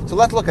 So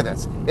let's look at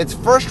this. It's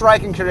first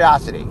strike and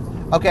Curiosity.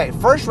 Okay,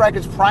 first strike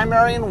is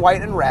primary in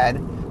white and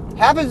red.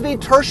 Happens to be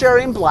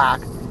tertiary in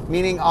black,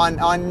 meaning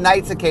on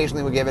nights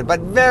occasionally we give it, but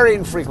very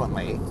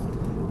infrequently.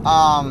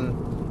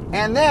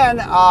 And then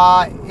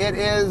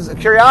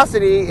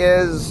Curiosity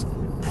is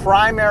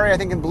primary, I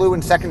think, in blue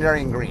and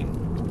secondary in green.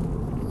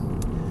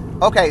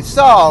 Okay,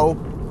 so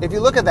if you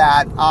look at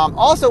that,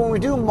 also when we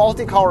do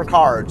multicolor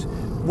cards,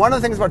 one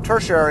of the things about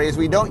tertiary is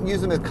we don't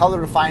use them as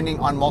color defining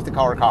on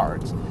multicolor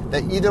cards.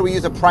 That either we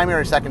use a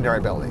primary or secondary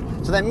ability.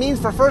 So that means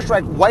for first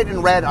strike, white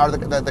and red are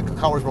the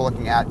colors we're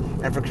looking at,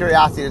 and for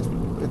Curiosity,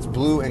 it's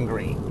blue and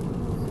green.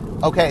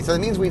 Okay, so that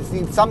means we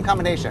need some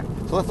combination.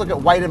 So let's look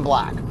at white and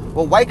black.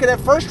 Well, white could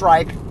have first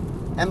strike,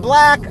 and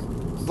black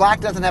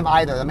doesn't have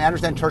either. I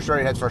understand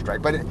tertiary has first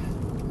strike, but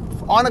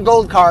on a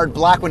gold card,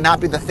 black would not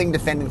be the thing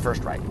defending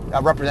first strike,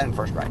 representing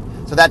first strike.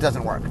 So that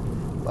doesn't work.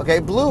 Okay,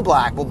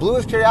 blue-black. Well, blue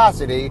is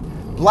Curiosity.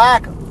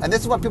 Black, and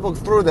this is what people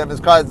threw them, is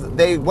because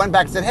they went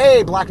back and said,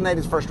 hey, Black Knight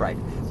is first strike.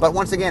 But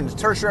once again, it's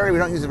tertiary. We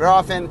don't use it very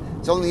often.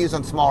 It's only used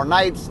on smaller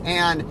knights,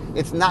 and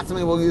it's not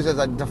something we'll use as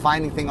a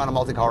defining thing on a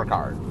multicolor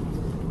card.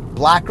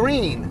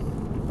 Black-green.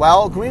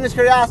 Well, green is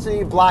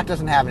Curiosity. Black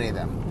doesn't have any of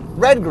them.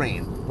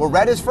 Red-green. Well,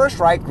 red is first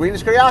strike. Green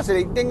is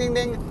Curiosity. Ding, ding,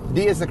 ding.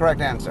 D is the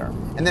correct answer.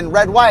 And then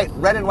red-white.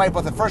 Red and white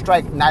both have first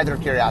strike. Neither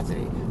have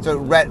Curiosity. So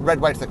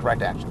red-white's the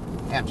correct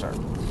answer.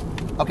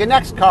 Okay,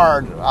 next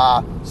card.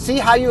 See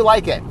How You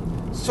Like It.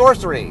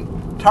 Sorcery.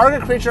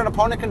 Target creature an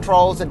opponent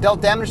controls that dealt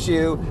damage to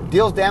you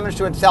deals damage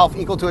to itself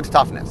equal to its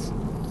toughness.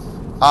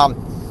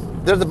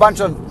 There's a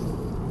bunch of...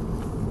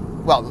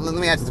 Well, let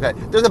me answer this guy.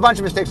 There's a bunch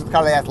of mistakes with the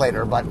card I asked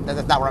later, but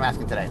that's not what I'm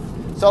asking today.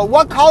 So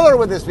what color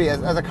would this be?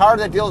 As a card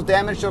that deals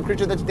damage to a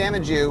creature that's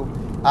damaged you,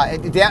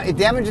 It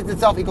damages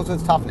itself equal to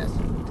its toughness.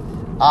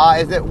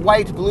 Is it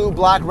white, blue,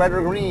 black, red,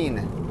 or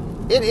green?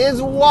 It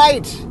is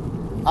white.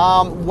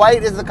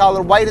 White is the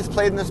color. White has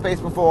played in this space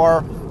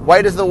before.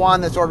 White is the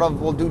one that sort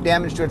of will do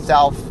damage to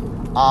itself.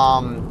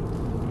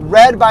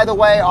 Red, by the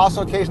way,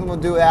 also occasionally will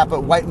do that,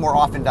 but white more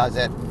often does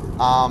it.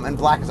 And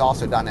black has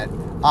also done it.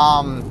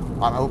 I'm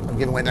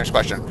giving away the next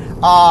question.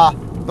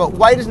 But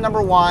white is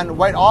number one.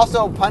 White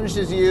also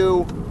punishes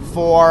you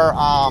for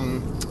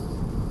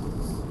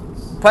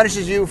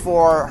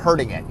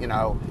hurting it. You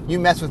know, you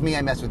mess with me,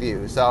 I mess with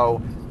you. So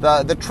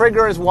the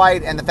trigger is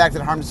white, and the fact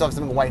that it harms itself is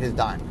something white has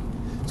done.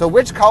 So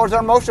which colors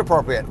are most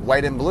appropriate?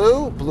 White and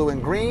blue, blue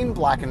and green,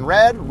 black and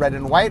red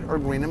and white, or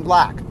green and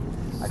black?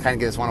 I kind of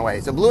give this one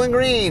away. So blue and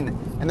green,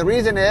 and the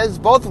reason is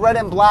both red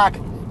and black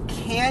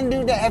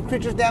can have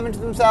creatures damage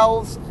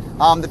themselves.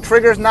 The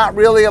trigger's not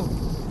really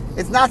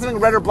it's not something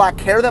red or black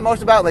care that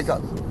most about.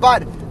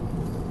 But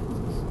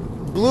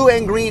blue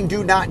and green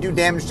do not do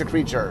damage to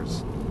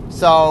creatures.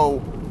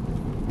 So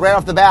right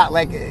off the bat,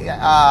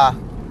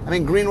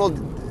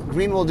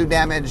 green will do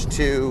damage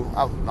to.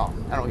 Oh no,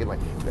 I don't give away.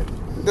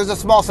 There's a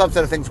small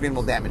subset of things green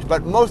will damage,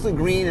 but mostly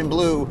green and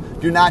blue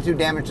do not do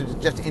damage to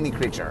just any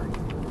creature.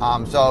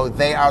 So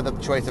they are the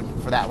choice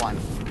for that one.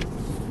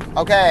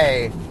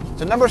 Okay,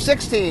 so number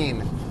 16.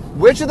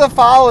 Which of the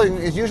following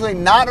is usually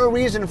not a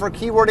reason for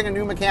keywording a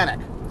new mechanic?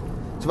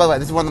 So by the way,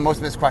 this is one of the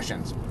most missed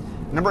questions.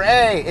 Number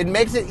A, it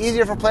makes it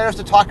easier for players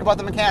to talk about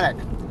the mechanic.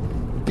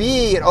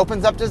 B, it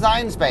opens up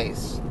design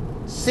space.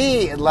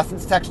 C, it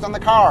lessens text on the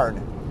card.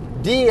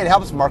 D, it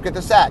helps market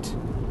the set.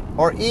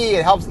 Or E,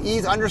 it helps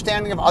ease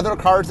understanding of other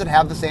cards that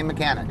have the same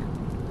mechanic.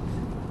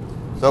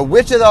 So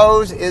which of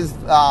those is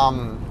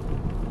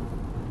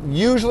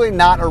usually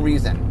not a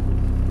reason?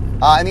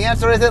 And the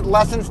answer is it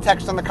lessens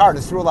text on the card.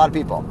 It's through a lot of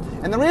people.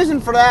 And the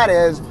reason for that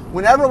is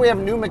whenever we have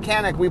a new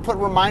mechanic, we put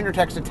reminder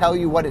text to tell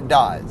you what it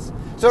does.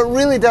 So it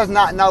really does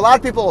not. Now, a lot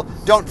of people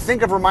don't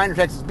think of reminder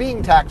text as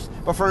being text,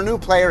 but for a new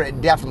player, it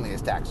definitely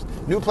is text.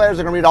 New players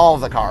are going to read all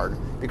of the card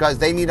because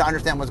they need to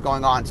understand what's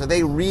going on. So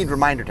they read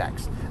reminder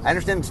text. I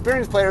understand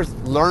experienced players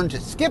learn to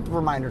skip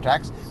reminder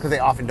text because they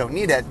often don't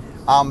need it.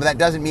 But that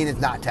doesn't mean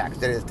it's not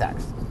text. It is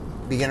text.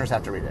 Beginners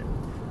have to read it.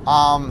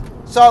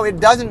 So it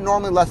doesn't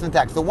normally lessen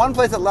text. The one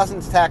place that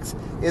lessens text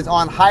is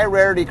on high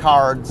rarity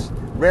cards,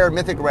 rare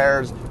mythic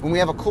rares. When we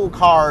have a cool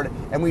card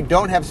and we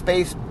don't have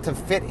space to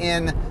fit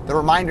in the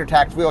reminder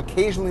text, we'll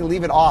occasionally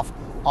leave it off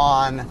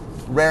on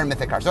rare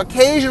mythic cards. So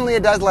occasionally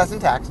it does lessen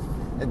text.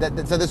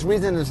 So this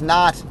reason is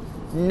not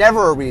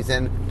never a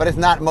reason, but it's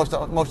not most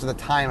of the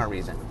time a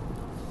reason.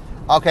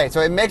 Okay,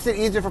 so it makes it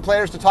easier for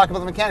players to talk about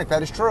the mechanic.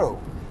 That is true.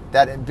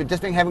 That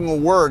having a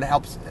word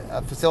helps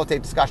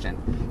facilitate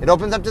discussion. It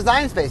opens up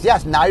design space.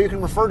 Yes, now you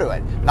can refer to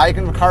it. Now you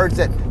can have cards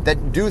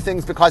that do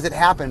things because it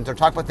happens or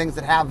talk about things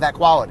that have that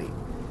quality.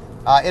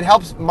 It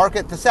helps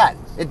market the set.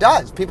 It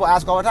does. People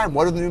ask all the time,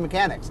 what are the new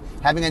mechanics?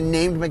 Having a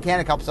named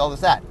mechanic helps sell the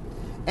set.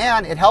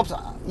 And it helps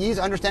ease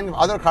understanding of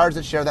other cards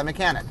that share that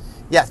mechanic.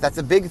 Yes, that's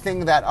a big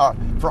thing that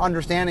for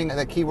understanding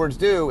that keywords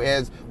do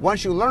is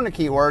once you learn a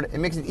keyword, it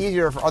makes it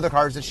easier for other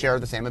cards that share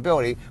the same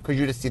ability because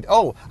you just see,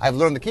 oh, I've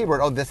learned the keyword.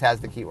 Oh, this has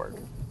the keyword.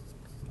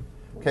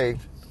 Okay,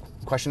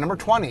 question number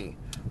 20.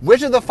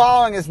 Which of the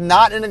following is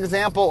not an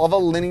example of a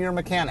linear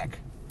mechanic?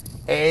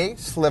 A,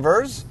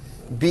 slivers.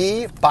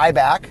 B,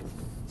 buyback.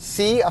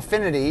 C,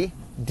 affinity.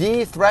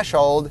 D,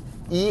 threshold.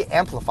 E,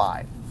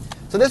 amplify.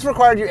 So this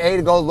required you, A,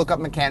 to go look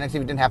up mechanics if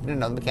you didn't happen to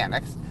know the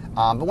mechanics.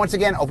 But once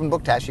again, open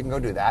book test, you can go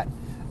do that.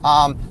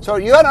 So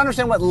you got to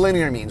understand what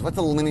linear means. What's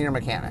a linear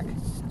mechanic?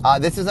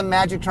 This is a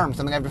magic term,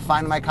 something I've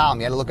defined in my column.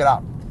 You had to look it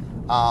up.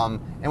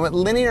 And what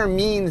linear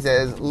means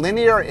is,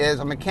 linear is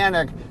a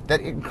mechanic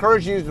that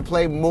encourages you to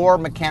play more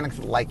mechanics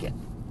like it.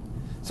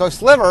 So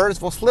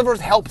slivers, well, slivers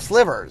help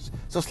slivers.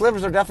 So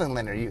slivers are definitely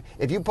linear.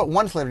 If you put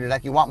one sliver in your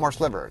deck, you want more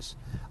slivers.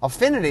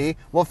 Affinity,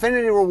 well,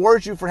 affinity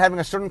rewards you for having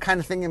a certain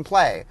kind of thing in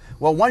play.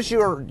 Well, once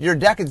your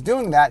deck is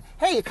doing that,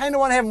 hey, you kind of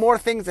want to have more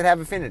things that have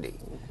affinity.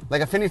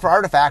 Like affinity for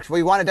artifacts, well,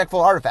 you want a deck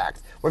full of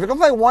artifacts. Or if you're going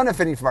to play one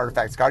affinity for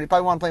artifacts card, you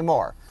probably want to play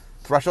more.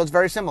 Threshold's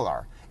very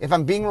similar. If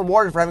I'm being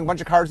rewarded for having a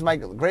bunch of cards in my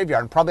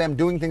graveyard, and probably I'm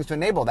doing things to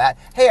enable that,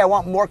 hey, I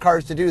want more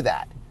cards to do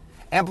that.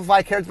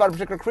 Amplify cares about a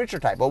particular creature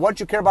type. Well, once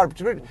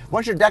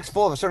your deck's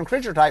full of a certain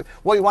creature type,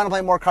 well, you want to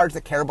play more cards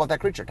that care about that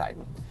creature type.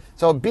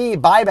 So B,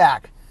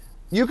 buyback.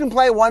 You can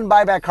play one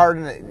buyback card,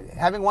 and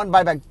having one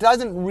buyback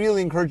doesn't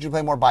really encourage you to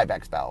play more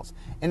buyback spells.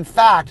 In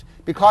fact,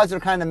 because they're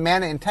kind of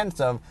mana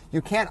intensive,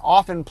 you can't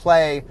often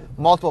play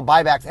multiple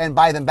buybacks and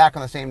buy them back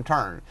on the same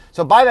turn.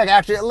 So buyback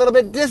actually a little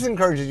bit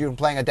disencourages you from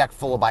playing a deck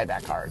full of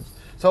buyback cards.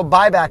 So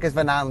buyback is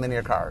the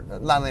non-linear term.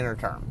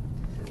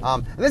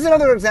 And this is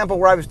another example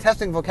where I was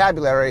testing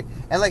vocabulary,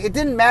 and it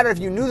didn't matter if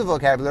you knew the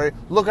vocabulary,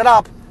 look it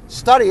up,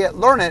 study it,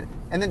 learn it,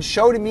 and then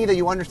show to me that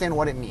you understand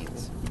what it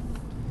means.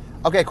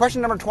 Okay,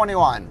 question number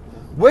 21.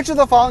 Which of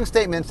the following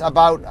statements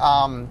about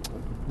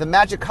the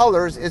magic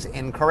colors is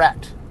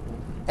incorrect?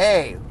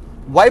 A,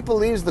 white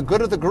believes the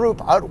good of the group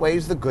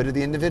outweighs the good of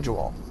the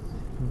individual.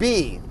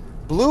 B,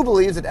 blue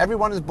believes that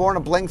everyone is born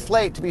a blank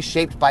slate to be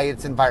shaped by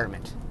its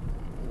environment.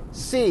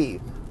 C,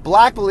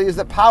 black believes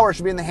that power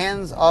should be in the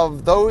hands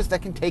of those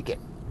that can take it.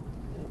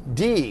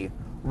 D,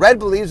 red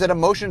believes that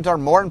emotions are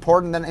more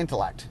important than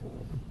intellect.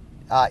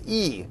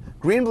 E,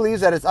 green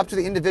believes that it's up to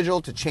the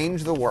individual to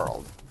change the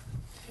world.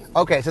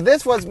 Okay, so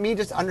this was me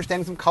just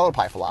understanding some color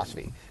pie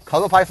philosophy.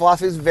 Color pie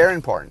philosophy is very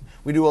important.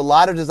 We do a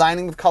lot of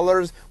designing with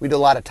colors. We do a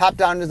lot of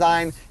top-down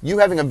design. You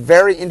having a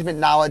very intimate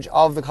knowledge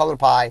of the color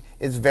pie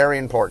is very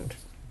important.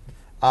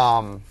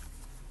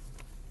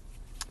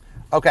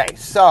 Okay,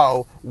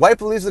 so white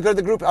believes the good of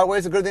the group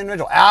outweighs the good of the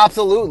individual.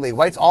 Absolutely.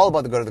 White's all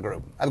about the good of the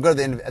group. The good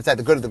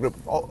of the group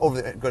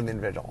over the good of the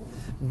individual.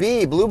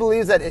 B, blue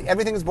believes that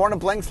everything is born a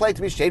blank slate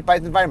to be shaped by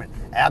its environment.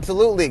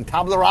 Absolutely.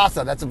 Tabula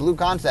rasa, that's a blue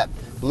concept.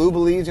 Blue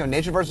believes,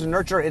 nature versus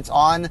nurture, it's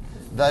on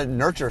the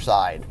nurture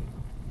side.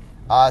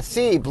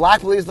 C,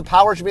 black believes the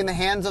power should be in the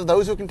hands of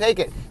those who can take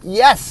it.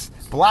 Yes,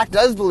 black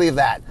does believe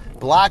that.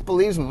 Black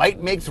believes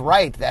might makes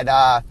right,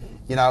 that,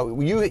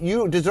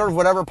 you deserve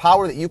whatever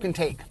power that you can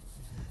take.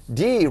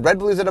 D, red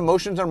believes that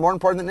emotions are more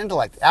important than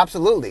intellect.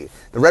 Absolutely.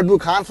 The red-blue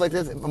conflict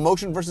is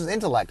emotion versus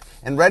intellect,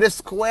 and red is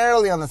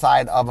squarely on the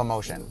side of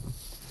emotion.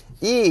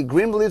 E,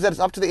 green believes that it's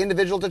up to the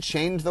individual to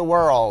change the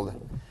world.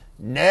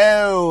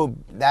 No,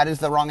 that is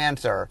the wrong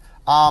answer.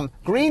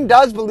 Green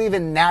does believe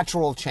in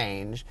natural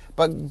change,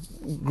 but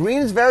green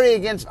is very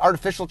against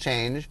artificial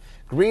change.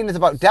 Green is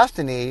about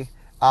destiny,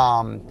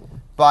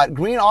 but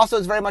green also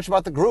is very much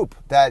about the group,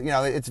 that,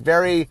 it's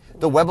very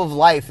the web of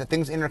life, that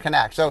things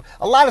interconnect. So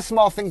a lot of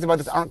small things about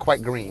this aren't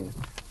quite green.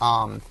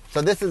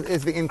 So this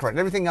is the incorrect.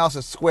 Everything else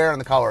is square in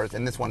the colors,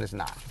 and this one is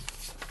not.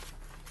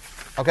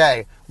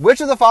 Okay, which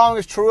of the following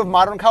is true of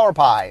modern color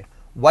pie?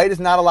 White is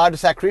not allowed to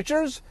sack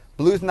creatures.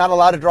 Blue's not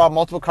allowed to draw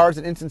multiple cards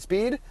at instant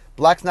speed.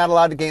 Black's not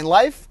allowed to gain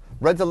life.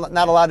 Red's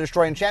not allowed to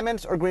destroy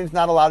enchantments. Or green's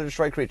not allowed to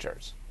destroy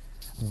creatures.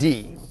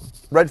 D,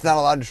 red's not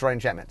allowed to destroy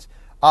enchantments.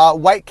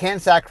 White can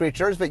sack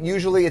creatures, but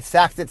usually it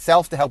sacks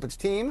itself to help its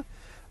team.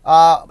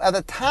 At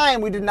the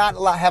time, we did not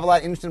have a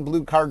lot of instant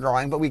blue card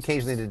drawing, but we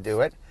occasionally did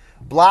do it.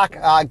 Black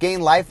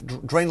gain life,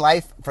 drain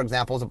life, for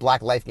example, is a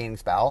black life gaining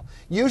spell.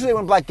 Usually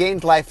when black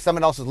gains life,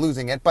 someone else is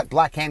losing it, but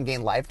black can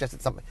gain life, just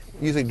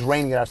usually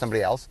draining it out of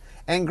somebody else.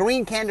 And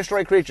green can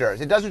destroy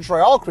creatures. It doesn't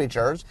destroy all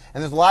creatures,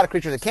 and there's a lot of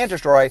creatures it can't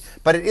destroy,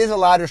 but it is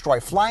allowed to destroy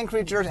flying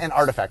creatures and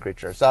artifact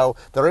creatures. So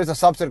there is a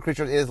subset of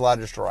creatures it is allowed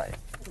to destroy.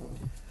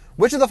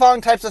 Which of the following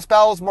types of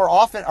spells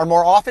are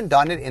more often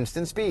done at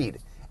instant speed?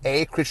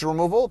 A, creature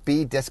removal.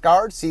 B,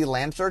 discard. C,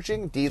 land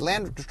searching. D,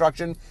 land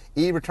destruction.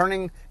 E,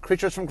 returning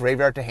creatures from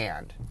graveyard to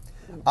hand.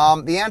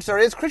 The answer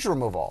is creature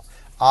removal.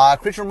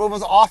 Creature removal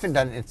is often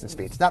done at instant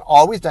speed. It's not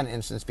always done at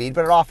instant speed,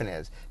 but it often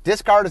is.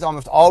 Discard is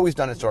almost always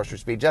done at sorcery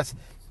speed, just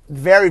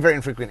very, very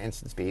infrequent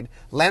instant speed.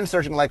 Land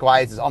searching,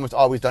 likewise, is almost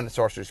always done at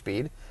sorcery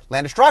speed.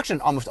 Land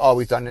destruction, almost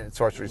always done at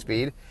sorcery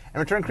speed.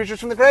 And return creatures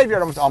from the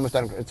graveyard, almost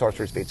done at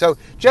sorcery speed. So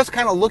just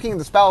kind of looking at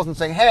the spells and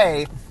saying,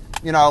 hey,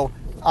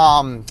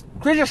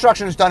 creature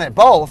destruction is done at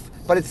both,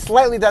 but it's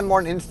slightly done more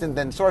in instant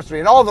than sorcery,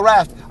 and all the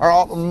rest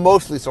are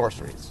mostly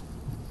sorceries.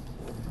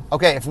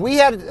 Okay, if we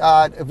had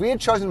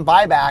chosen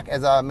buyback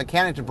as a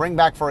mechanic to bring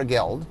back for a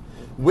guild,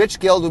 which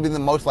guild would be the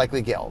most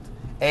likely guild?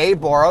 A,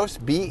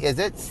 Boros. B,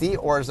 Izzet. C,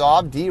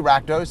 Orzhov. D,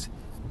 Rakdos.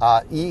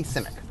 E,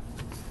 Simic.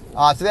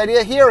 So the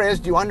idea here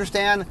is, do you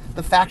understand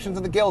the factions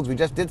of the guilds? We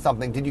just did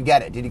something. Did you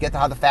get it? Did you get to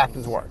how the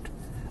factions worked?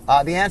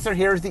 The answer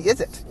here is the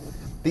Izzet.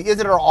 The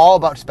Izzet are all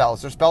about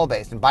spells. They're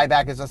spell-based, and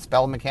buyback is a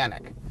spell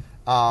mechanic.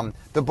 The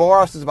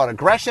Boros is about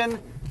aggression.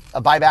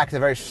 A buyback is a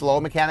very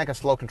slow mechanic, a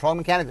slow control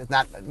mechanic.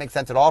 It makes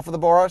sense at all for the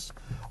Boros.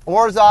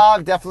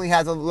 Orzhov definitely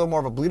has a little more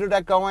of a bleeder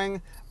deck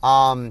going.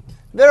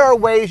 There are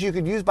ways you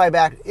could use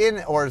buyback in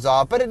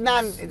Orzhov, but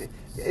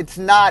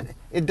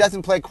it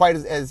doesn't play quite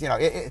as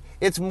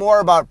it's more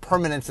about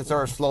permanence and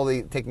sort of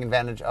slowly taking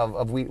advantage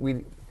of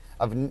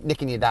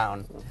nicking you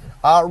down.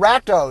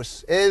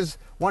 Rakdos is,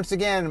 once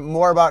again,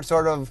 more about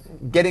sort of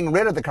getting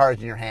rid of the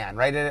cards in your hand,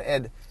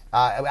 right?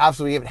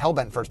 Obviously, we have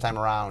Hellbent first time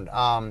around.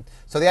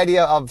 So the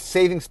idea of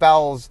saving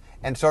spells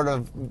and sort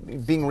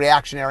of being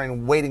reactionary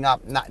and waiting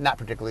up, not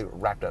particularly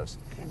Rakdos.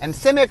 And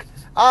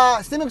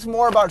Simic's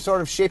more about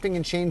sort of shaping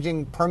and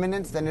changing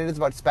permanence than it is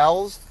about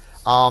spells.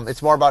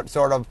 It's more about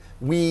sort of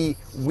we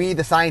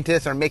the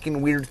scientists are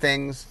making weird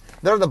things.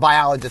 They're the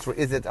biologists, where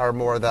Izzet are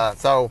more the...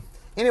 So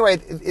anyway,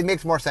 it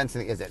makes more sense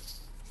in the Izzet.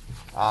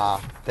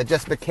 That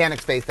just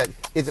mechanics based, that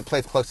Izzet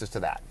plays closest to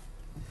that.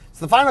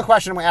 So the final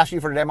question I'm going to ask you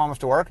for today, Moments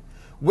to Work.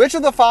 Which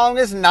of the following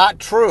is not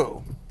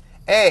true?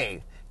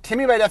 A,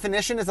 Timmy by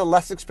definition is a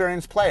less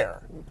experienced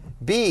player.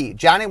 B,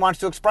 Johnny wants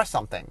to express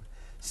something.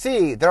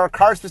 C, there are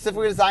cards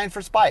specifically designed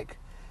for Spike.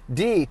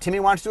 D, Timmy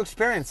wants to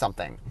experience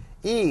something.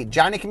 E,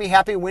 Johnny can be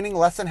happy winning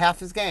less than half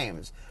his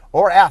games.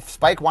 Or F,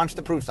 Spike wants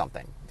to prove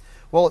something.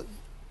 Well,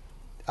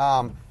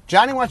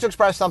 Johnny wants to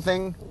express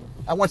something.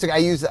 Once again, I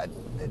use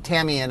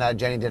Tammy and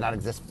Jenny did not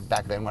exist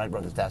back then when I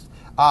wrote this test.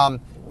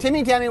 Timmy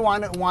and Tammy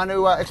want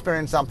to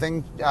experience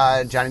something.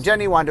 Johnny and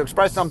Jenny want to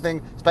express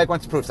something. Spike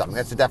wants to prove something.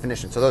 That's the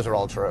definition. So those are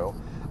all true.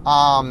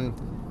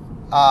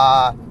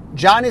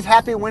 Johnny's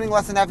happy winning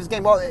less than half his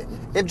game. Well,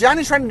 if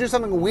Johnny's trying to do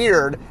something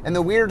weird, and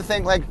the weird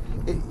thing,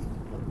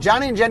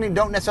 Johnny and Jenny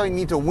don't necessarily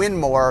need to win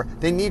more.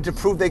 They need to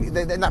prove, they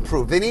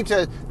need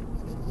to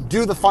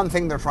do the fun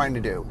thing they're trying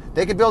to do.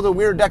 They could build a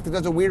weird deck that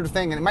does a weird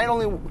thing, and it might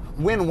only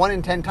win 1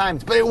 in 10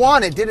 times, but it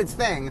won, it did its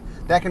thing.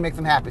 That can make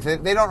them happy. So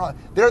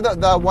they're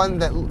the one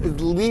that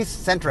is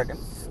least centric.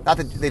 Not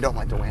that they don't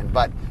like to win,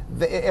 but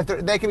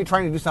they can be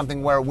trying to do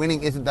something where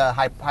winning isn't the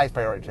highest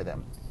priority to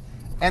them.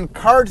 And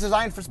cards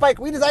designed for Spike.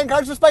 We design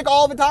cards for Spike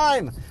all the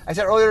time. I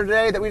said earlier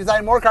today that we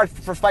design more cards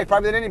for Spike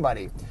probably than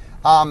anybody.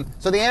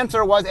 So the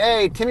answer was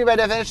A, Timmy by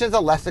definition is a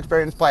less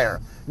experienced player.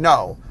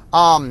 No.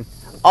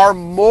 Are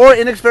more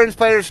inexperienced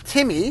players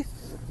Timmy?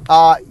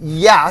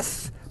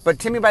 Yes, but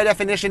Timmy by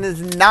definition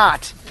is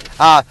not.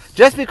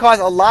 Just because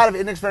a lot of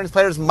inexperienced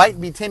players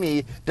might be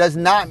Timmy does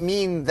not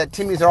mean that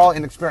Timmys are all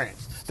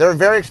inexperienced. There are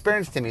very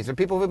experienced Timmys. There are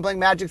people who've been playing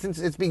Magic since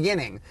its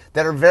beginning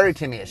that are very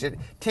Timmy-ish.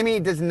 Timmy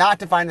does not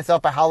define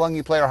itself by how long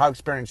you play or how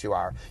experienced you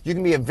are. You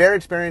can be a very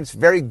experienced,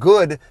 very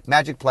good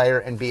Magic player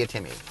and be a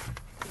Timmy.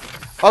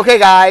 Okay,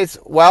 guys.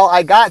 Well,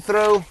 I got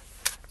through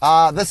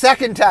the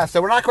second test,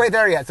 so we're not quite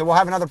there yet. So we'll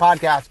have another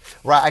podcast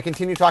where I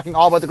continue talking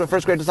all about the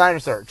first grade designer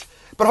search.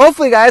 But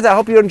hopefully, guys, I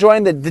hope you're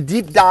enjoying the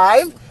deep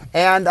dive.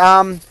 And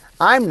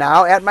I'm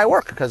now at my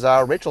work because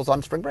Rachel's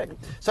on spring break.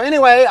 So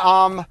anyway,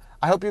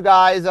 I hope you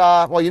guys,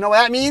 well, you know what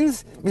that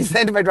means? It means the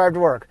end of my drive to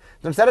work.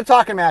 So instead of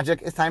talking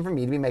magic, it's time for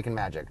me to be making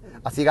magic.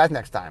 I'll see you guys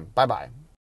next time. Bye-bye.